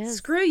 she is.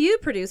 Screw you,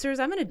 producers.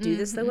 I'm going to do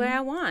this the way I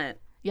want.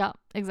 Yeah,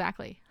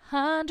 exactly.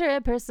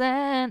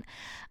 100%.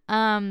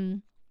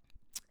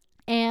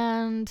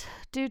 And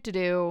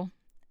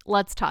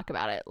let's talk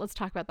about it. Let's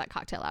talk about that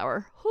cocktail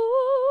hour.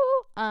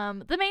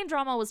 The main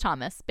drama was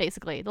Thomas,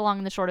 basically, the long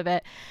and the short of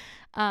it.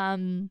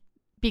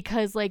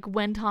 Because like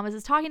when Thomas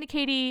is talking to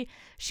Katie,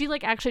 she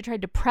like actually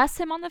tried to press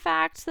him on the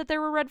fact that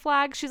there were red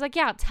flags. She's like,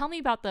 yeah, tell me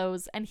about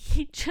those. And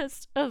he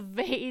just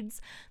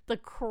evades the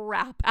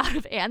crap out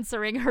of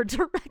answering her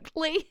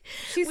directly.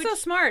 She's so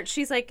smart.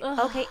 She's like,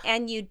 okay,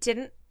 and you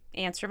didn't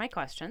answer my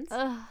questions.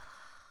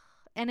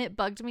 And it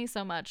bugged me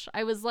so much.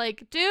 I was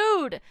like,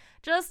 dude,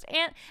 just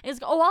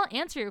I'll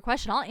answer your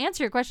question. I'll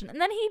answer your question. And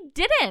then he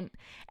didn't.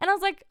 And I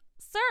was like,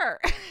 sir.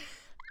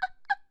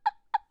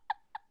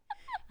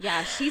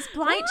 Yeah, she's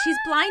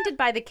blinded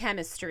by the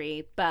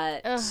chemistry,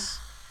 but but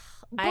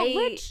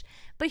here's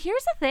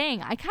the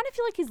thing. I kind of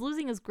feel like he's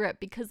losing his grip,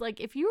 because like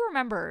if you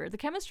remember, the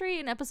chemistry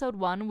in episode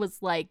 1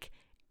 was like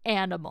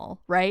animal,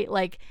 right?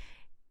 Like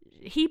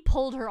he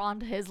pulled her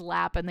onto his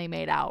lap and they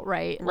made out,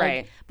 right?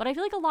 Right. But I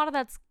feel like a lot of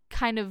that's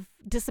kind of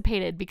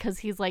dissipated because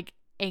he's like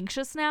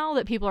anxious now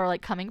that people are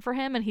like coming for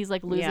him, and he's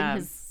like losing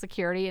his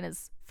security and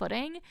his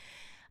footing.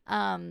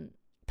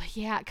 But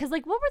yeah, because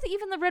like what were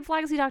even the red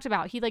flags he talked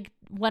about? He like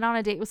went on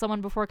a date with someone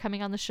before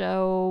coming on the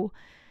show.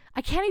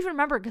 I can't even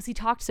remember because he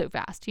talked so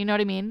fast. You know what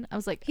I mean? I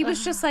was like, he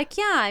was just like,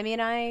 yeah, I mean,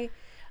 I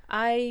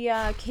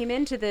came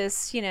into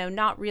this,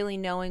 not really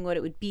knowing what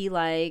it would be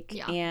like,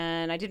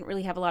 and I didn't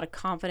really have a lot of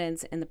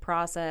confidence in the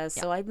process.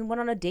 So I went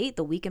on a date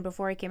the weekend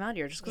before I came out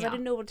here just because I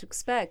didn't know what to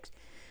expect.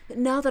 But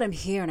now that I'm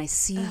here and I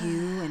see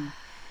you, and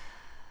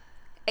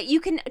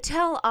you can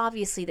tell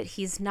obviously that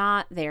he's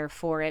not there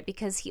for it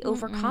because he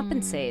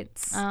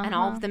overcompensates. And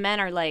all of the men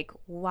are like,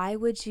 why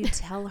would you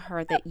tell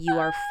her that you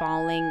are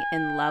falling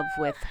in love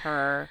with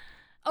her?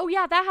 Oh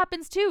yeah, that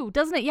happens too,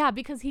 doesn't it? Yeah,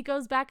 because he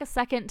goes back a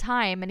second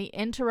time and he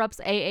interrupts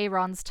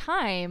Aaron's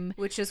time,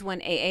 which is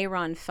when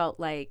Aaron felt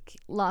like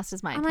lost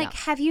his mind. I'm like,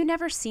 have you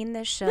never seen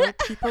this show?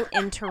 People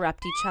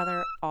interrupt each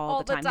other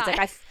all the time. He's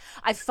like,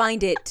 I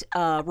find it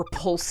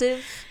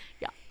repulsive.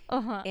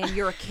 And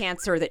you're a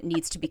cancer that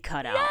needs to be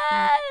cut out.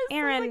 Yes,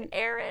 Aaron. Like,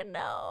 Aaron,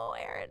 no.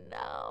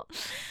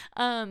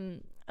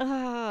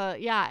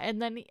 Yeah,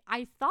 and then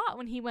I thought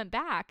when he went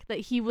back that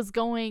he was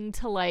going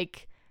to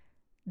like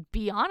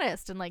be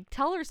honest and like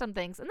tell her some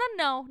things, and then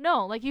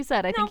no, like you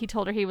said, I think he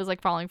told her he was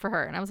like falling for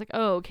her, and I was like,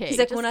 oh, okay. He's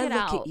like, when I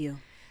look at you,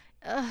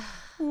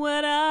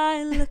 when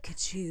I look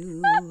at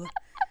you,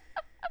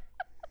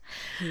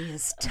 he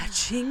is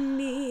touching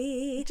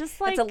me. Just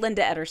like, it's a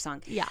Linda Eder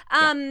song. Yeah.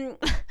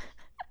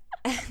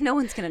 No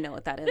one's gonna know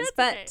what that is,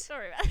 but okay.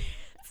 Sorry about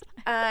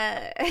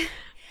it.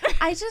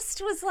 I just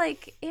was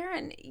like,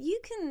 Aaron, you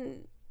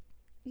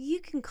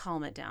can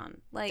calm it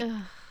down. Like,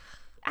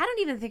 I don't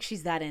even think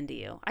she's that into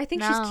you. I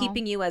think she's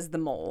keeping you as the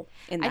mole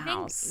in the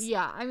house.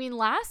 Yeah, I mean,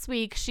 last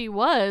week she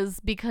was,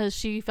 because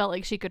she felt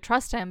like she could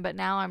trust him, but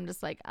now I'm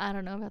just like, I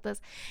don't know about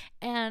this,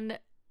 and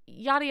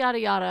yada yada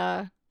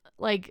yada.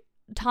 Like,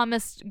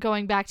 Thomas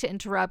going back to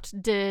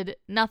interrupt did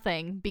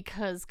nothing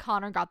because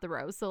Connor got the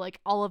rose. So like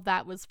all of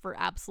that was for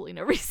absolutely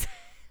no reason.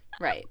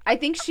 Right. I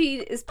think she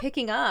is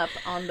picking up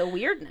on the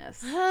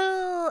weirdness.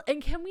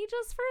 And can we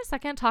just for a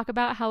second talk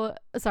about how,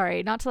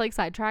 sorry, not to like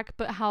sidetrack,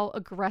 but how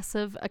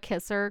aggressive a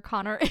kisser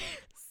Connor is?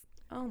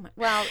 Oh my.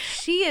 Well,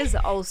 she is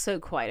also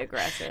quite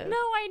aggressive. No,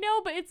 I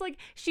know, but it's like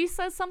she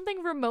says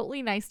something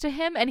remotely nice to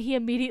him and he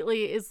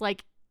immediately is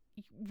like,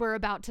 we're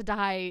about to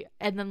die,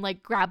 and then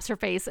like grabs her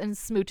face and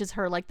smooches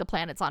her like the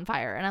planet's on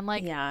fire, and I'm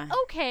like, yeah,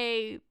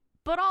 okay,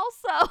 but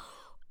also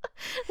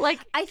like,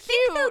 I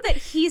think though that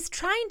he's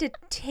trying to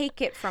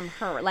take it from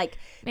her. Like,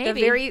 maybe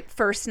the very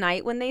first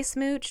night when they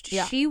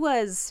smooched, she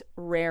was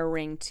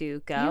raring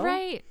to go.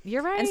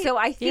 You're right. And so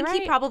I think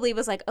he probably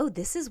was like, oh,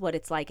 this is what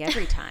it's like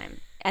every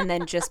time, and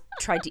then just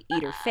tried to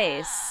eat her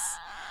face.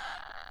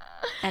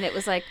 And it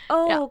was like,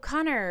 oh,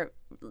 Connor,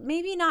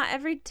 maybe not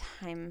every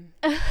time.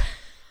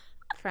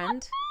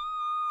 Friend.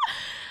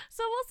 So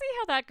So we'll see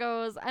how that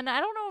goes. And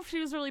I don't know if she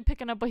was really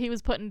picking up what he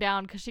was putting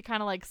down because she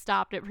kind of like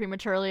stopped it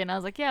prematurely. And I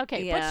was like, yeah,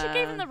 okay. But she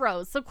gave him the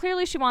rose. So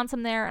clearly she wants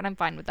him there. And I'm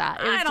fine with that.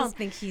 I don't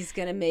think he's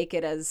going to make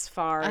it as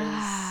far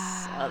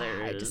as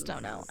others. I just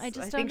don't know. I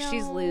think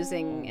she's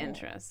losing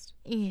interest.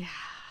 Yeah.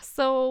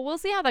 So we'll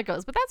see how that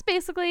goes. But that's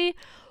basically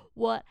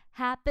what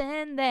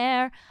happened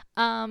there.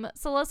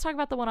 So let's talk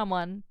about the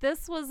one-on-one.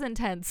 This was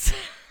intense.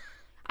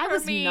 I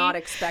was not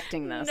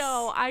expecting this.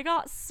 No, I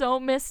got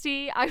so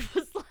misty. I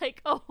was like,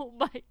 oh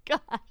my God.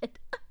 I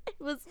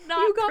was not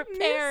you got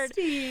prepared.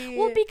 Misty.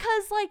 Well,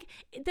 because like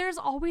there's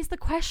always the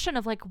question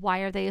of like, why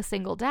are they a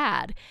single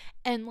dad?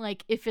 And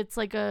like if it's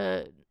like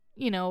a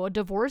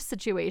divorce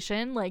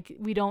situation, like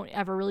we don't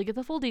ever really get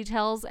the full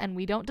details and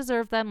we don't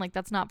deserve them. Like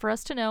that's not for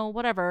us to know,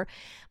 whatever.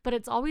 But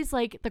it's always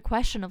like the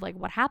question of like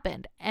what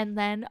happened. And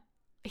then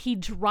he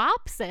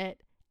drops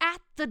it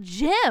at the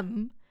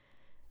gym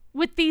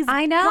with these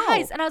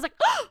guys. And I was like,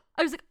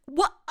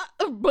 what?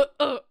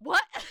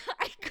 What?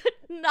 I could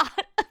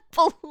not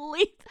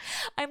believe.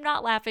 I'm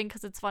not laughing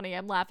because it's funny.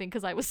 I'm laughing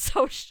because I was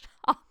so shocked.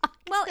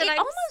 Well, it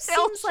almost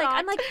seems like,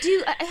 I'm like,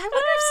 dude, I wonder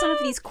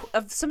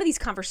if some of these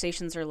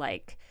conversations are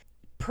like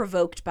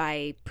provoked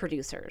by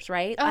producers,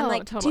 right? I'm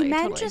like, do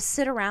men just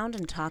sit around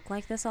and talk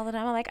like this all the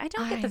time? I'm like, I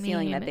don't get the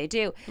feeling that they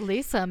do.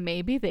 Lisa,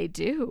 maybe they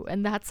do.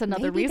 And that's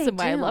another reason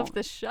why I love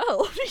this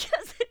show.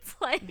 Because it's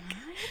like,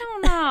 I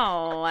don't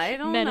know.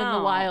 Men in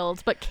the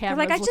wild, but cameras.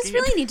 Like, I just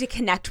really need to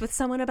connect with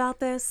someone about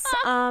this.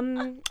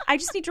 I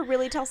just need to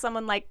really tell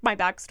someone like my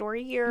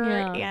backstory here.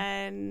 Yeah.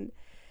 And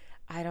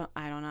I don't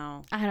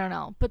know. I don't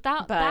know. But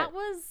that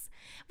was,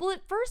 well,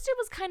 at first it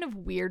was kind of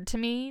weird to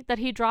me that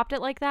he dropped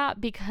it like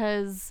that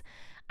because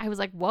I was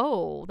like,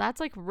 whoa, that's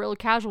like real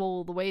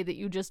casual the way that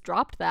you just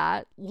dropped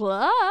that.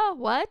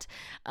 What?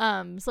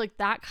 So like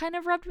that kind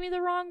of rubbed me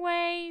the wrong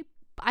way.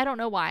 I don't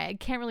know why. I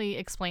can't really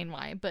explain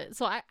why. But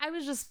so I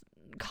was just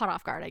caught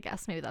off guard, I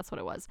guess. Maybe that's what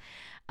it was.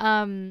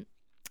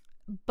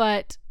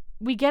 But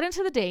we get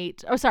into the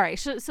date. Oh, sorry.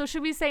 So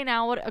should we say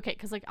now what? Okay,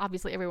 because like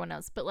obviously everyone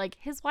knows. But like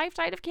his wife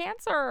died of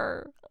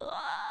cancer.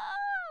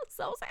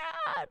 So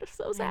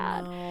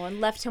sad. Oh, and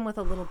left him with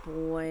a little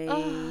boy.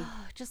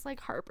 Just like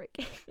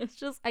heartbreaking. It's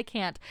just I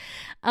can't.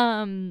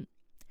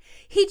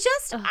 He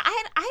just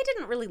I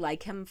didn't really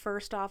like him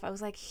first off. I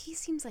was like, he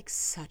seems like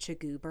such a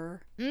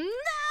goober.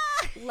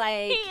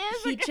 Like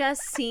he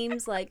just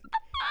seems like,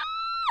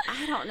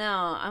 I don't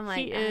know. I'm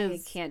like, I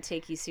can't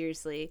take you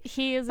seriously.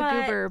 He is a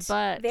goober,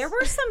 but there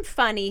were some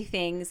funny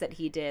things that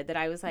he did that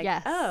I was like,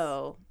 yes.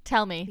 Oh,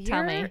 tell me.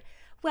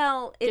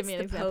 Well, it's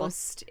the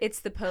post.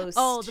 It's the post.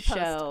 Oh, the show.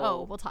 post.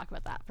 Oh, we'll talk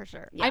about that for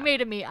sure. Yeah. I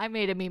made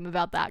a meme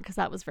about that because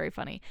that was very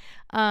funny.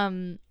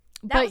 That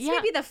was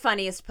maybe the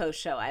funniest post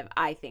show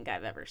I think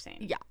I've ever seen.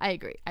 Yeah, I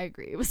agree.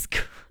 It was.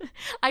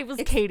 I was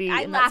Katie.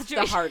 I laughed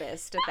the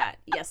hardest at that.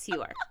 Yes,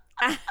 you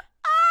are.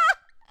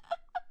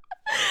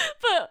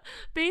 But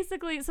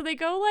basically, so they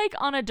go like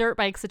on a dirt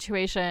bike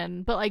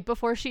situation, but like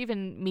before she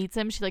even meets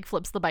him, she like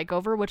flips the bike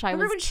over, which I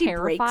was when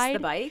terrified. She breaks the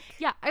bike?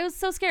 Yeah, I was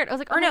so scared. I was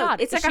like, oh my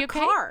God, it's like a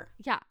car.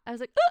 Yeah, I was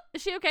like,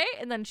 is she okay?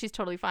 And then she's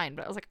totally fine.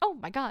 But I was like, oh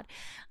my God.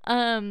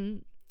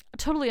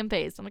 Totally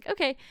unfazed. I'm like,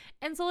 okay.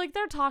 And so like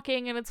they're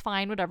talking and it's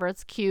fine, whatever.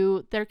 It's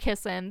cute. They're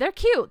kissing. They're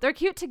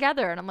cute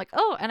together. And I'm like,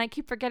 oh, and I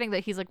keep forgetting that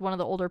he's like one of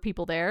the older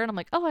people there. And I'm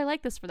like, oh, I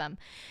like this for them.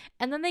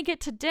 And then they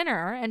get to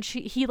dinner and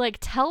he like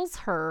tells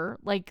her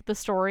like the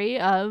story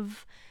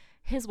of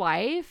his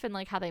wife and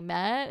like how they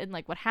met and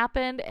like what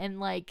happened and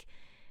like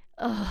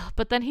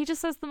but then he just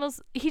says the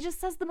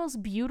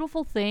most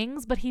beautiful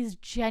things, but he's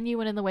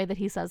genuine in the way that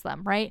he says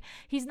them, right?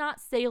 He's not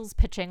sales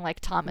pitching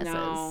like Thomas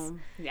is.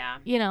 Yeah.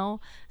 You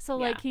know? So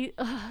like he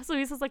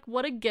says like,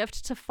 what a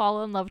gift to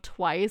fall in love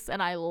twice,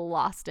 and I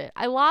lost it.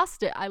 I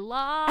lost my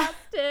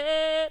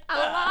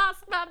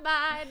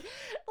mind.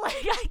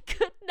 Like I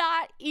could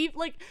not even,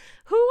 like,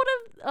 who would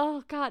have,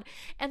 oh God.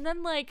 And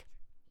then like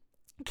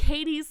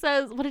Katie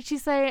says, what did she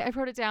say? I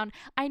wrote it down.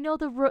 I know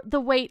the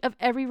weight of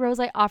every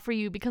rose I offer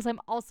you because I'm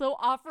also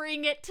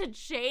offering it to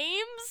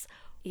James.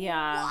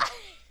 Yeah. What?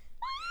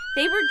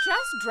 They were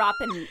just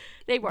dropping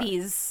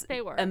these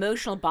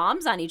emotional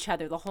bombs on each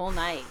other the whole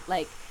night.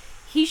 Like,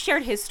 he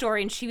shared his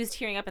story and she was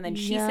tearing up and then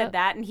she said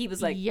that and he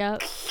was like,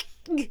 yep.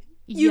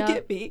 You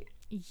get me.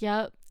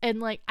 Yep.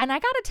 And I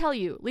gotta tell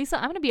you, Lisa,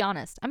 I'm gonna be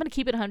honest. I'm gonna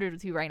keep it 100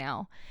 with you right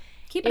now.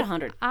 Keep it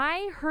 100.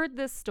 I heard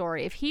this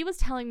story. If he was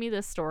telling me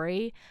this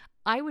story,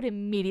 I would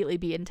immediately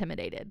be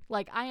intimidated.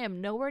 Like, I am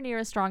nowhere near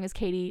as strong as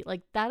Katie.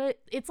 Like, that,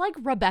 it's like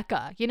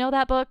Rebecca. You know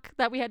that book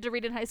that we had to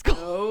read in high school?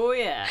 Oh,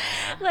 yeah.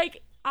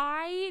 Like,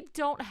 I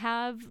don't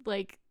have,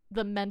 like,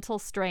 the mental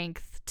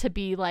strength to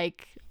be,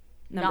 like,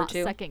 number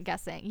two. Second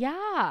guessing.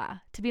 Yeah,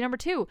 to be number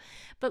two.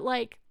 But,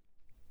 like,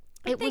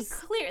 they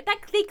cleared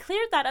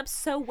that up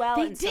so well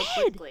and so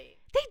quickly.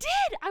 They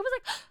did. I was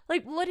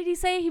like, what did he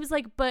say? He was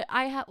like, but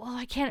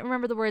I can't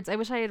remember the words. I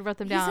wish I had wrote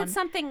them down. He said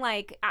something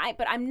like,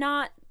 but I'm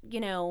not, you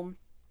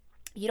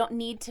don't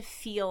need to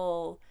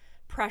feel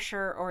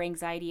pressure or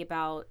anxiety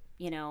about,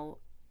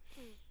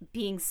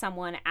 being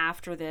someone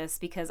after this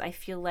because I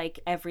feel like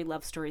every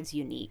love story is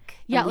unique.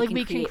 Yeah, like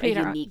we can create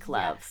a unique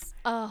love.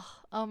 Yes.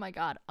 Oh my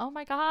god.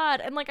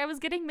 And like I was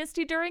getting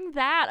misty during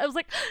that. I was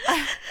like,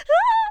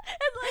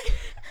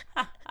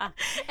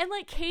 and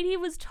like Katie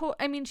was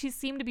she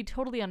seemed to be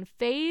totally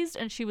unfazed,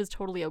 and she was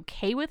totally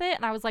okay with it.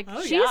 And I was like,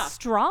 she's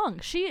strong.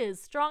 She is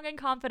strong and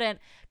confident,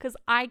 because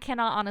I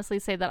cannot honestly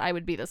say that I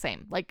would be the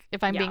same. Like,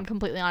 if I'm being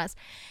completely honest.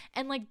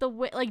 And like the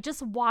way, like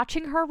just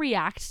watching her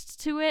react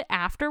to it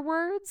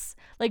afterwards,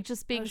 like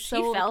just being she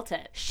felt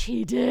it.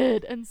 She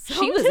did, and so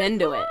she was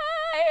into it.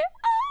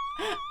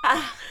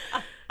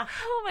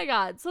 Oh my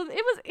god. So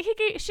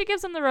she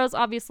gives him the rose.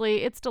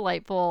 Obviously, it's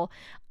delightful.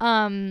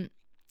 And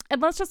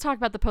let's just talk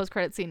about the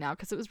post-credit scene now,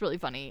 because it was really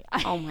funny.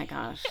 Oh my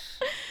gosh.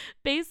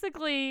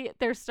 Basically,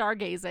 they're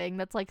stargazing.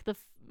 That's like the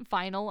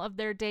final of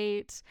their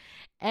date.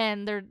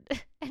 And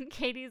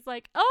Katie's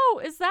like,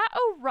 "Oh, is that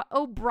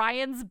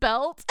O'Brien's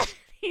belt?"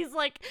 He's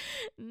like,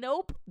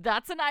 "Nope,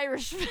 that's an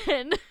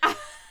Irishman."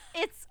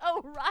 It's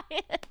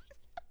Orion.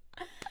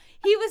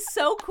 He was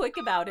so quick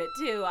about it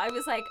too. I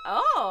was like,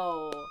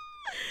 "Oh,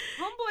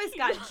 homeboy's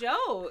got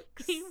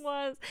jokes." He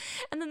was.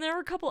 And then there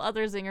were a couple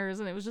other zingers,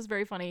 and it was just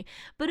very funny.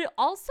 But it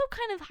also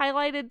kind of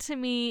highlighted to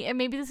me, and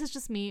maybe this is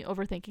just me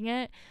overthinking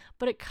it,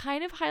 but it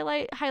kind of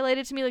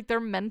highlighted to me like their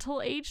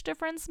mental age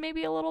difference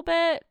maybe a little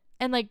bit.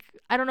 And like,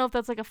 I don't know if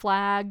that's like a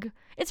flag.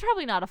 It's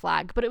probably not a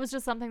flag, but it was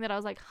just something that I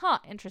was like, huh,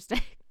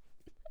 interesting.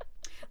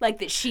 Like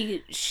that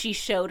she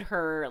showed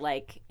her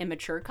like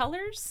immature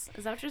colors?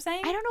 Is that what you're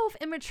saying? I don't know if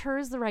immature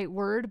is the right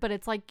word, but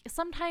it's like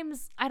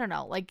sometimes, I don't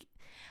know, like,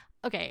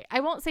 okay, I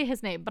won't say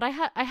his name, but I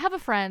have a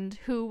friend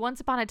who once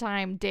upon a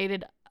time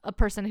dated a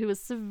person who was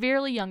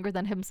severely younger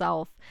than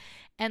himself.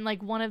 And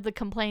like one of the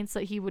complaints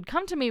that he would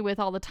come to me with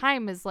all the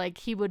time is like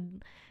he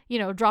would,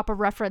 drop a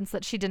reference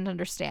that she didn't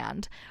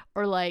understand,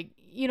 or like,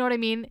 you know what I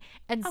mean?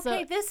 And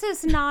okay, this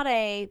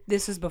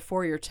is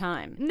before your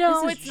time.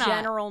 No, this is it's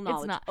general not.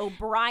 knowledge. It's not.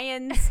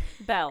 O'Brien's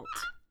belt.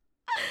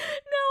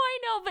 No, I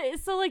know, but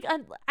so like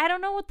I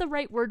don't know what the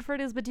right word for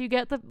it is, but do you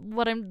get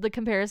the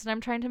comparison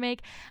I'm trying to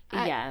make?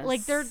 Yes.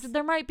 Like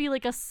there might be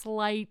like a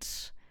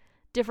slight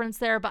difference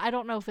there, but I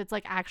don't know if it's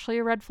like actually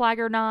a red flag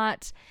or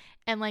not.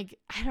 And like,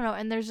 I don't know.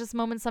 And there's just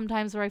moments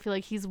sometimes where I feel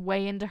like he's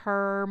way into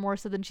her more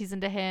so than she's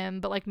into him.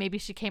 But like maybe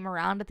she came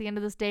around at the end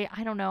of this date.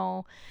 I don't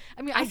know.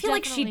 I mean, I feel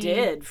like she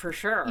did for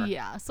sure.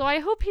 Yeah. So I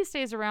hope he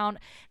stays around.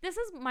 This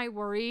is my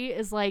worry,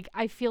 is like,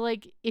 I feel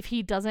like if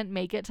he doesn't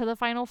make it to the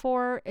final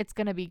four, it's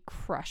going to be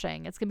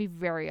crushing. It's going to be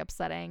very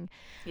upsetting.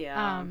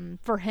 Yeah.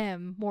 For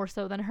him more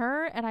so than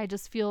her. And I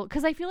just feel,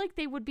 because I feel like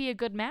they would be a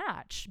good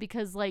match,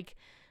 because like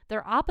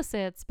they're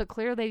opposites, but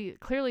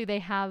clearly they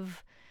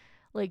have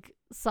like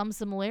some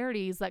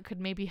similarities that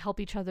could maybe help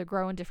each other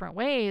grow in different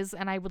ways.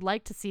 And I would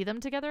like to see them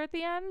together at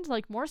the end,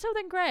 like more so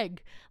than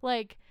Greg.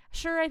 Like,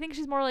 sure, I think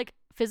she's more like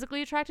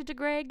physically attracted to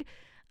Greg.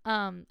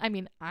 I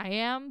mean, I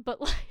am,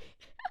 but like,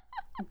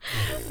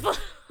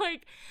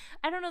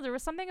 I don't know. There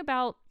was something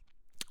about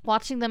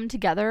watching them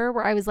together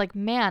where I was like,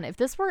 man, if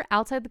this were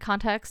outside the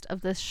context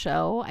of this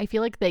show, I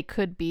feel like they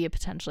could be a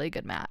potentially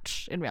good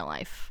match in real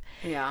life.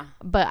 Yeah.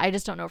 But I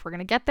just don't know if we're going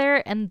to get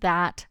there. And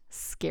that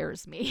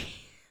scares me.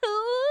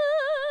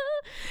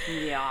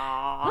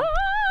 Yeah.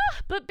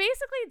 But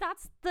basically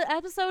that's the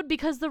episode,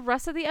 because the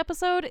rest of the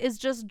episode is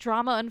just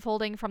drama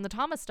unfolding from the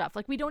Thomas stuff.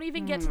 Like we don't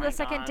even get to the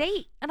second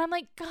date. And I'm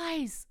like,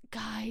 guys.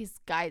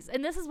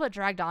 And this is what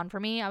dragged on for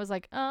me. I was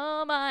like,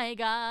 oh my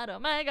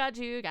God,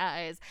 you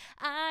guys.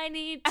 I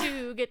need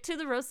to get to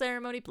the rose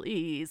ceremony,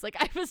 please. Like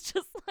I was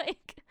just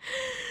like,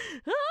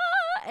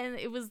 and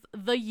it was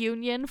the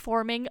union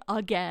forming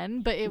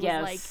again, but it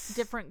was like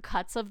different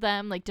cuts of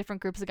them, like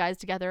different groups of guys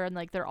together, and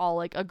like they're all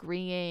like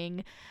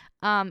agreeing.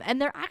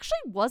 And there actually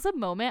was a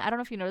moment, I don't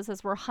know if you noticed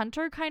this, where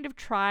Hunter kind of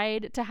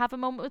tried to have a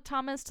moment with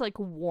Thomas to like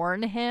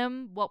warn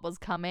him what was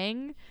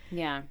coming.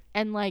 Yeah.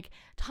 And like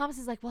Thomas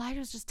is like, well, I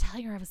was just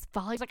telling her I was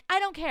falling. He's like, I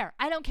don't care.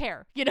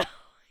 He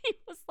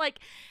was like,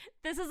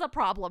 this is a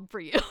problem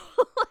for you.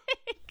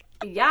 Like,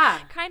 yeah.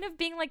 Kind of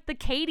being like the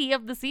Katie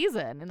of the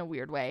season in a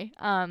weird way.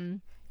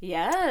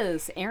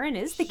 Yes, Aaron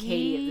is the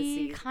Katie of the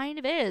season. He kind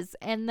of is.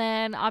 And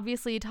then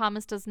obviously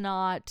Thomas does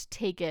not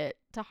take it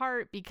to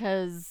heart,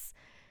 because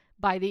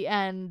by the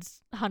end,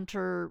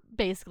 Hunter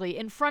basically,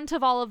 in front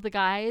of all of the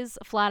guys,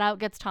 flat out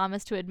gets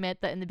Thomas to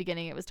admit that in the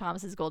beginning it was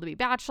Thomas's goal to be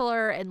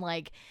bachelor. And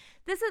like,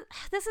 this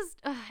is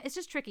it's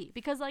just tricky,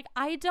 because like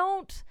I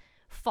don't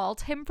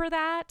fault him for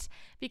that,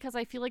 because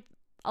I feel like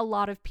a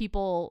lot of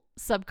people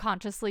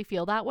subconsciously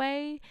feel that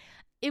way.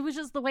 It was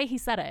just the way he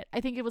said it.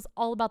 I think it was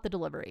all about the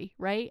delivery,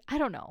 right? I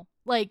don't know.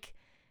 Like,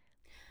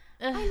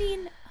 I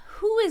mean,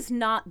 who is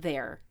not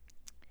there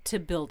to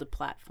build a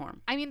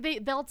platform? I mean,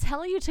 they'll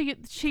tell you to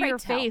your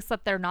face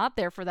that they're not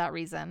there for that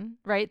reason,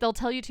 right? They'll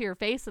tell you to your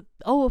face that,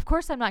 oh, of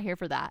course I'm not here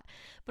for that.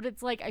 But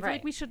it's like, I feel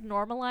like we should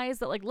normalize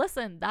that, like,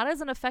 listen, that is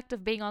an effect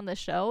of being on the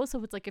show.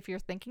 So it's like, if you're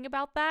thinking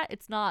about that,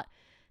 it's not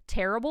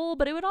terrible,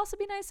 but it would also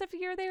be nice if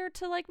you're there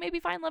to like maybe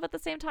find love at the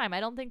same time. I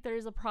don't think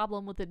there's a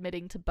problem with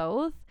admitting to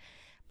both,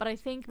 but I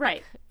think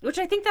which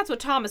I think that's what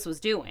Thomas was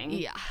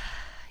doing.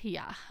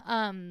 Yeah.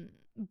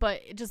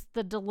 But just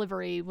the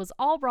delivery was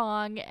all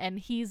wrong, and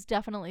he's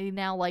definitely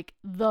now like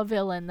the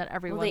villain that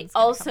everyone's.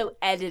 Well, they also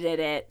edited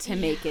it to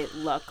make it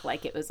look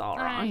like it was all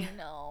wrong. I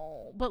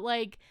know, but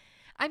like,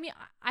 I mean,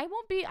 I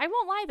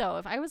won't lie though.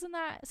 If I was in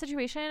that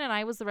situation and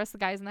I was the rest of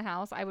the guys in the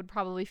house, I would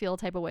probably feel a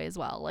type of way as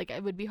well. Like,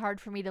 it would be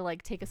hard for me to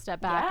like take a step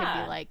back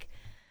and be like,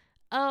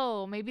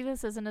 oh, maybe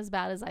this isn't as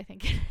bad as I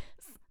think it is.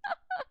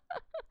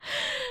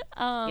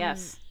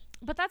 Yes.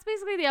 But that's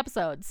basically the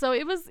episode. So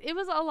it was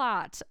a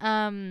lot.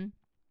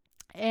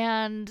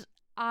 And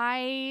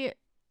I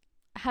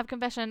have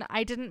confession,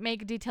 I didn't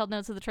make detailed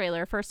notes of the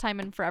trailer. First time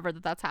in forever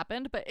that's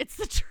happened, but it's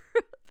the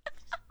truth.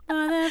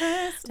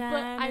 But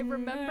I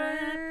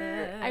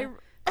remember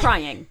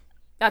crying.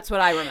 That's what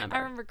I remember. I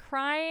remember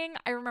crying.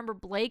 I remember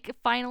Blake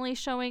finally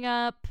showing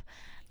up.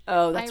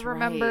 Oh, that's right. I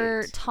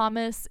remember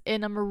Thomas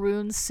in a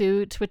maroon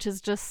suit, which is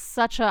just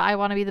such a I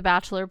want to be the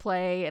Bachelor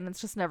play, and it's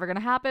just never going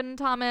to happen,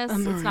 Thomas.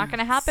 It's not going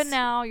to happen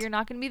now. You're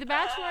not going to be the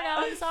Bachelor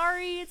now. I'm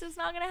sorry. It's just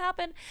not going to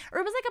happen. Or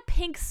it was like a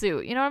pink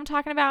suit. You know what I'm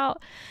talking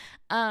about?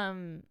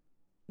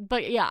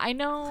 But yeah, I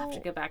know. I'll have to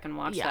go back and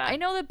watch that. I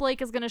know that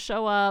Blake is going to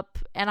show up,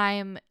 and I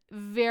am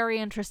very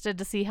interested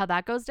to see how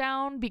that goes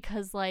down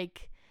because,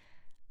 like,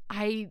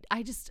 I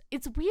just,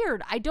 it's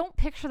weird. I don't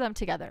picture them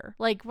together.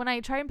 Like, when I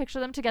try and picture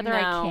them together,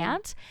 I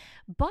can't.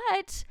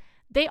 But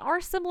they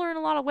are similar in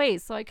a lot of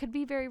ways, so I could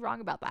be very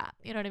wrong about that.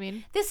 You know what I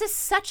mean? This is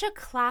such a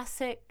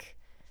classic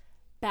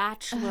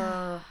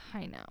Bachelor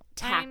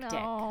tactic,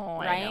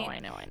 right? I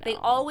know. They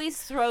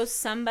always throw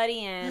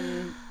somebody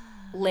in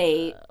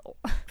late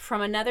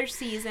from another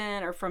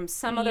season or from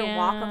some other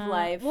walk of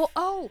life.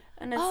 Well,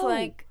 and it's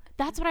like,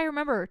 that's what I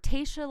remember.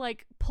 Tasha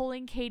like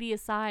pulling Katie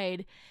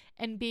aside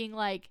and being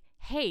like,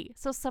 hey,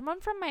 so someone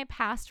from my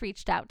past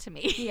reached out to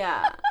me.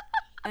 Yeah.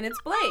 And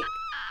it's Blake.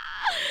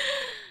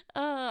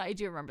 I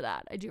do remember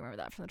that.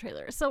 From the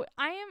trailer. So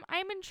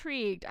I'm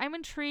intrigued. I'm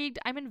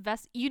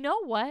invested. You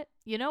know what?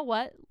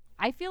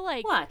 I feel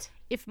like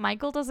if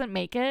Michael doesn't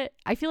make it,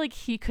 I feel like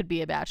he could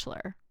be a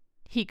Bachelor.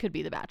 He could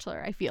be the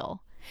Bachelor, I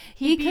feel.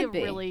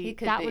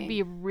 That would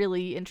be a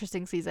really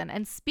interesting season.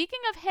 And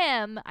speaking of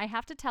him, I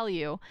have to tell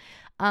you,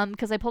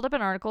 because I pulled up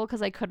an article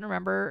because I couldn't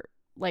remember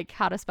like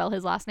how to spell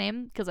his last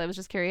name because I was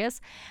just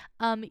curious.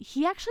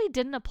 He actually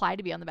didn't apply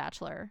to be on The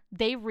Bachelor.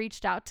 They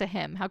reached out to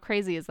him. How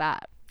crazy is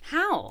that?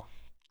 How?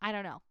 I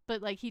don't know,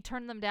 but like he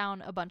turned them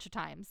down a bunch of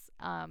times.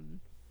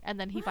 And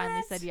then he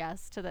finally said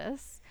yes to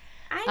this.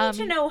 I need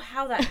to know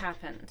how that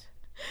happened.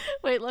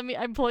 Wait,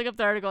 I'm pulling up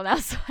the article now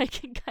so I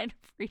can kind of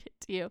read it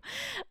to you.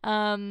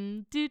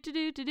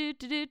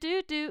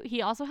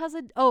 He also has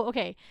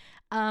okay.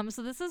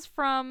 So this is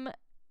from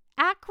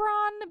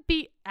Akron.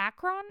 Is that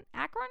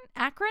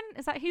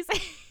how you say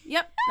it?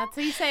 Yep, that's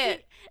how you say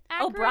it.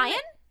 Akron?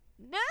 Brian?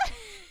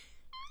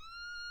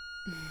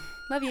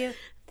 Love you.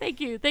 Thank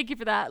you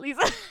for that,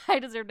 Lisa. I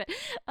deserved it.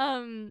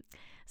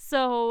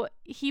 So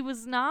he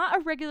was not a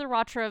regular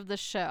watcher of the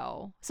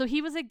show. So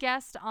he was a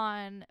guest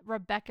on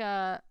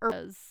Rebecca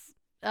Urba's,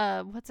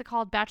 what's it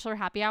called? Bachelor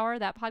Happy Hour,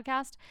 that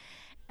podcast.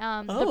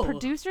 The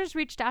producers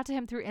reached out to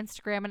him through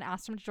Instagram and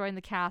asked him to join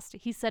the cast.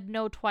 He said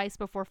no twice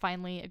before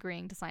finally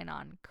agreeing to sign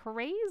on.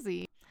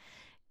 Crazy.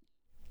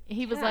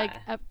 He was like,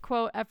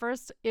 quote, at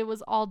first it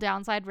was all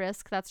downside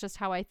risk. That's just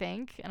how I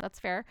think. And that's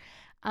fair.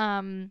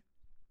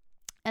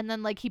 And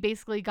then like he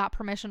basically got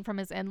permission from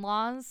his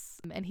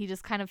in-laws and he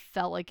just kind of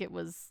felt like it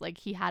was like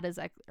he had his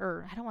I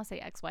don't want to say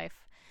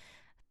ex-wife,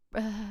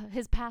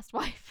 his past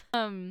wife.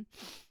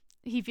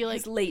 He feel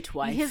like his late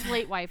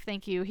wife.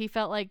 Thank you. He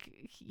felt like,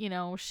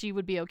 she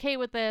would be okay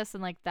with this.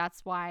 And like,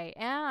 that's why.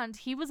 And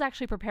he was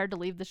actually prepared to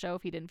leave the show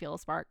if he didn't feel a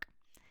spark.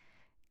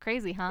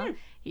 Crazy, huh?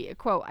 He,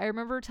 quote, I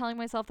remember telling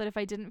myself that if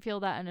I didn't feel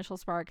that initial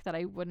spark that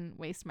I wouldn't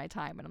waste my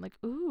time. And I'm like,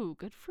 ooh,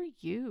 good for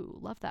you.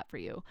 Love that for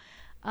you.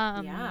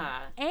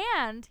 Yeah.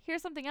 And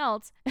here's something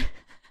else.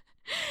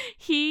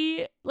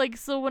 He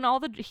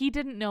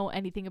didn't know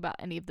anything about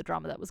any of the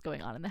drama that was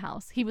going on in the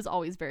house. He was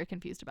always very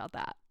confused about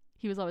that.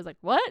 He was always like,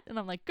 what? And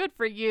I'm like, good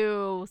for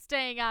you.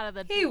 Staying out of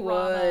the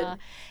drama.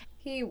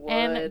 He would.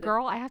 And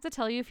girl, I have to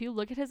tell you, if you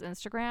look at his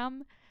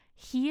Instagram,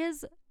 he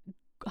is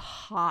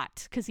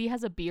hot because he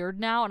has a beard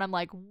now. And I'm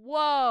like,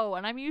 whoa.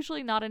 And I'm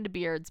usually not into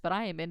beards, but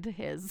I am into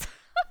his.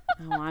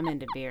 Oh, I'm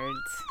into beards.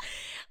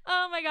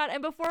 Oh my God.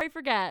 And before I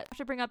forget, I have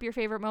to bring up your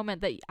favorite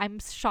moment that I'm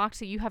shocked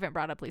that you haven't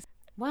brought up, Lisa.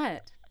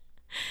 What?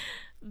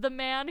 The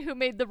man who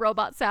made the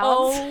robot sounds.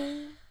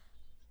 Oh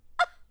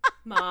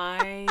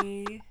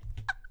my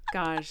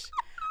gosh.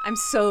 I'm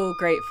so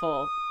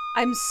grateful.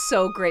 I'm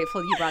so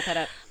grateful you brought that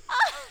up.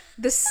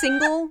 The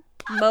single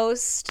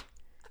most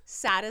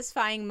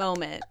satisfying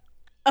moment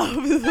of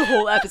the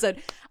whole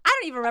episode. I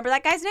don't even remember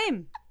that guy's name.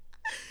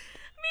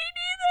 Me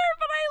neither,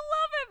 but I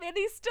love him and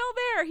he's still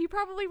there. He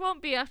probably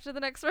won't be after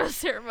the next rose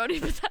ceremony,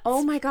 but that's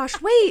oh my gosh,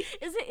 wait.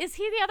 Is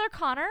he the other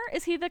Connor?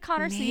 Is he the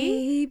Connor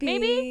C?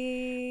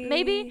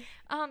 Maybe.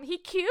 He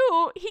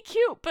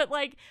cute, but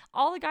like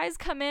all the guys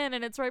come in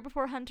and it's right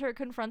before Hunter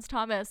confronts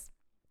Thomas.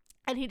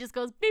 And he just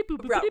goes beep boop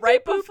boop.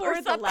 Right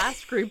before the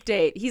last group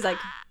date. He's like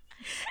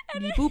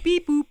beep boop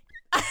beep boop.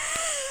 And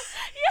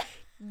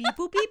beep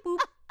boop beep boop.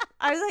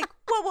 I was like,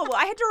 whoa.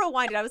 I had to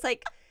rewind it. I was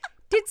like,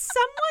 did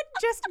someone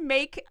just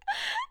make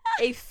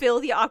a fill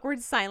the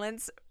awkward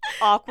silence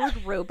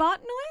awkward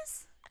robot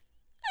noise?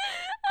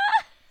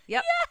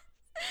 Yep.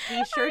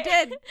 He sure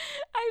did.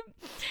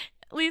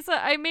 Lisa,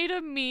 I made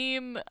a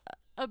meme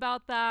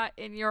about that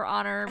in your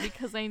honor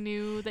because I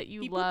knew that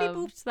you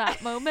loved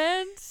that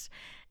moment.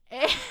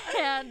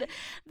 And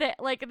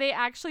they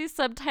actually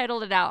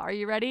subtitled it out. Are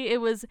you ready? It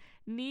was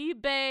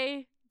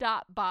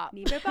Nibe.bop.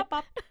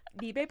 Nibe.bop.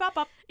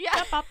 Nibe.bop.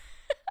 Yeah. Bop.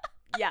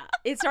 Yeah.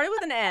 It started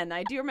with an N.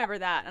 I do remember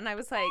that. And I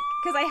was like,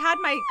 because I had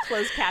my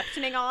closed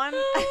captioning on.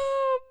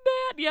 Oh,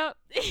 man. Yep.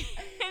 And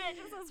it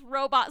just says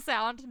robot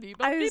sound.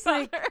 I was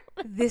like,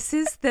 this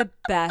is the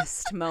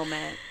best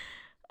moment.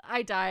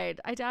 I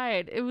died.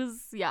 It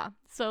was, yeah.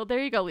 So there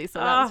you go, Lisa.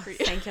 That was for you.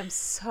 Thank you. I'm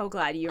so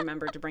glad you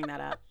remembered to bring that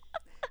up.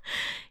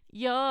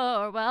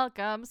 You're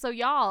welcome. So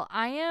y'all,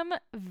 I am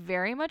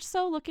very much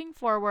so looking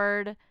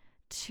forward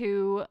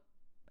to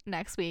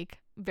next week.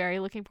 Very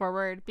looking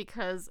forward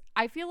because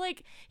I feel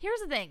like, here's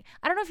the thing.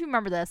 I don't know if you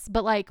remember this,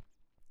 but like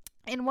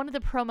in one of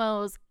the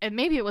promos, and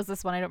maybe it was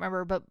this one, I don't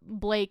remember, but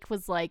Blake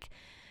was like,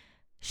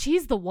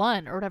 she's the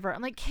one or whatever.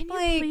 I'm like, can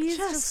you please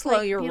just slow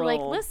like, your be roll.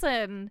 like,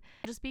 listen,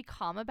 just be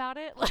calm about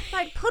it.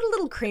 Like put a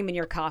little cream in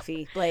your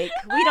coffee, Blake.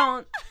 We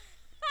don't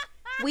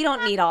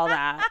need all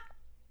that.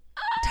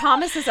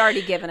 Thomas has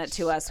already given it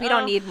to us. We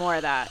don't need more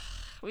of that.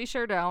 We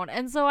sure don't.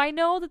 And so I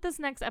know that this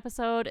next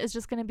episode is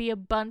just going to be a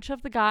bunch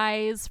of the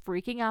guys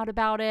freaking out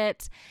about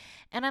it.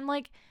 And I'm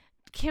like,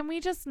 can we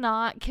just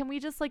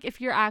like, if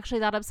you're actually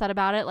that upset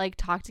about it, like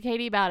talk to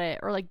Katie about it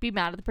or like be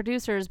mad at the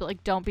producers, but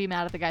like don't be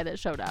mad at the guy that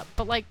showed up.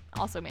 But like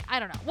also me, I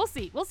don't know. We'll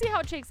see how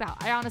it shakes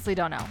out. I honestly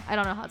don't know. I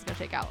don't know how it's going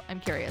to shake out. I'm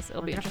curious.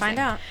 It'll be interesting. Find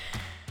out.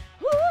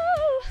 Woo!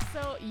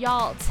 So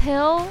y'all,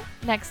 till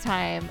next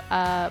time,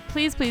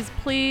 please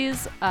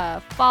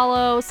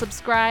follow,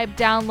 subscribe,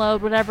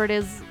 download, whatever it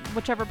is,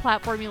 whichever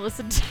platform you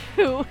listen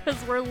to,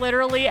 because we're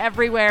literally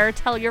everywhere.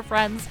 Tell your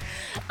friends.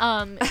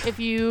 If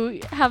you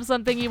have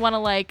something you want to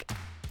like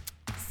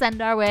send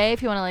our way,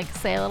 if you want to like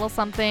say a little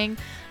something,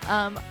 you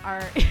want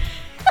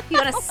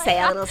to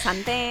say a little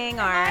something,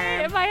 or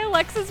am I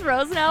Alexis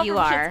Rose now? You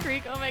from are. Schitt's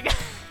Creek? Oh my god.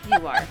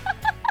 You are.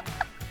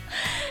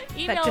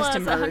 Email that just us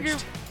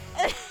emerged.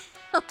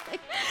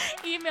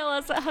 Email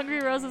us at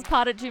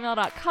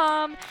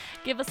hungryrosespod@gmail.com.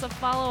 Give us a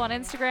follow on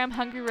Instagram,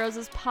 Hungry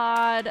Roses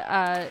Pod.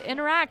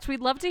 Interact.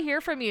 We'd love to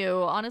hear from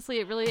you.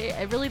 Honestly, it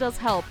really does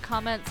help.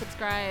 Comment,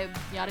 subscribe,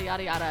 yada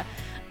yada yada.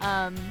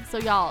 So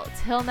y'all,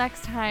 till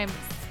next time,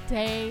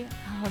 stay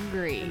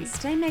hungry. And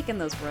stay making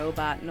those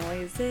robot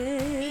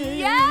noises.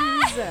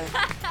 Yes!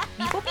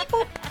 Beep boop beep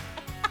boop.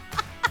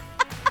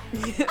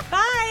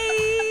 Bye.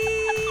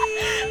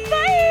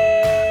 Bye.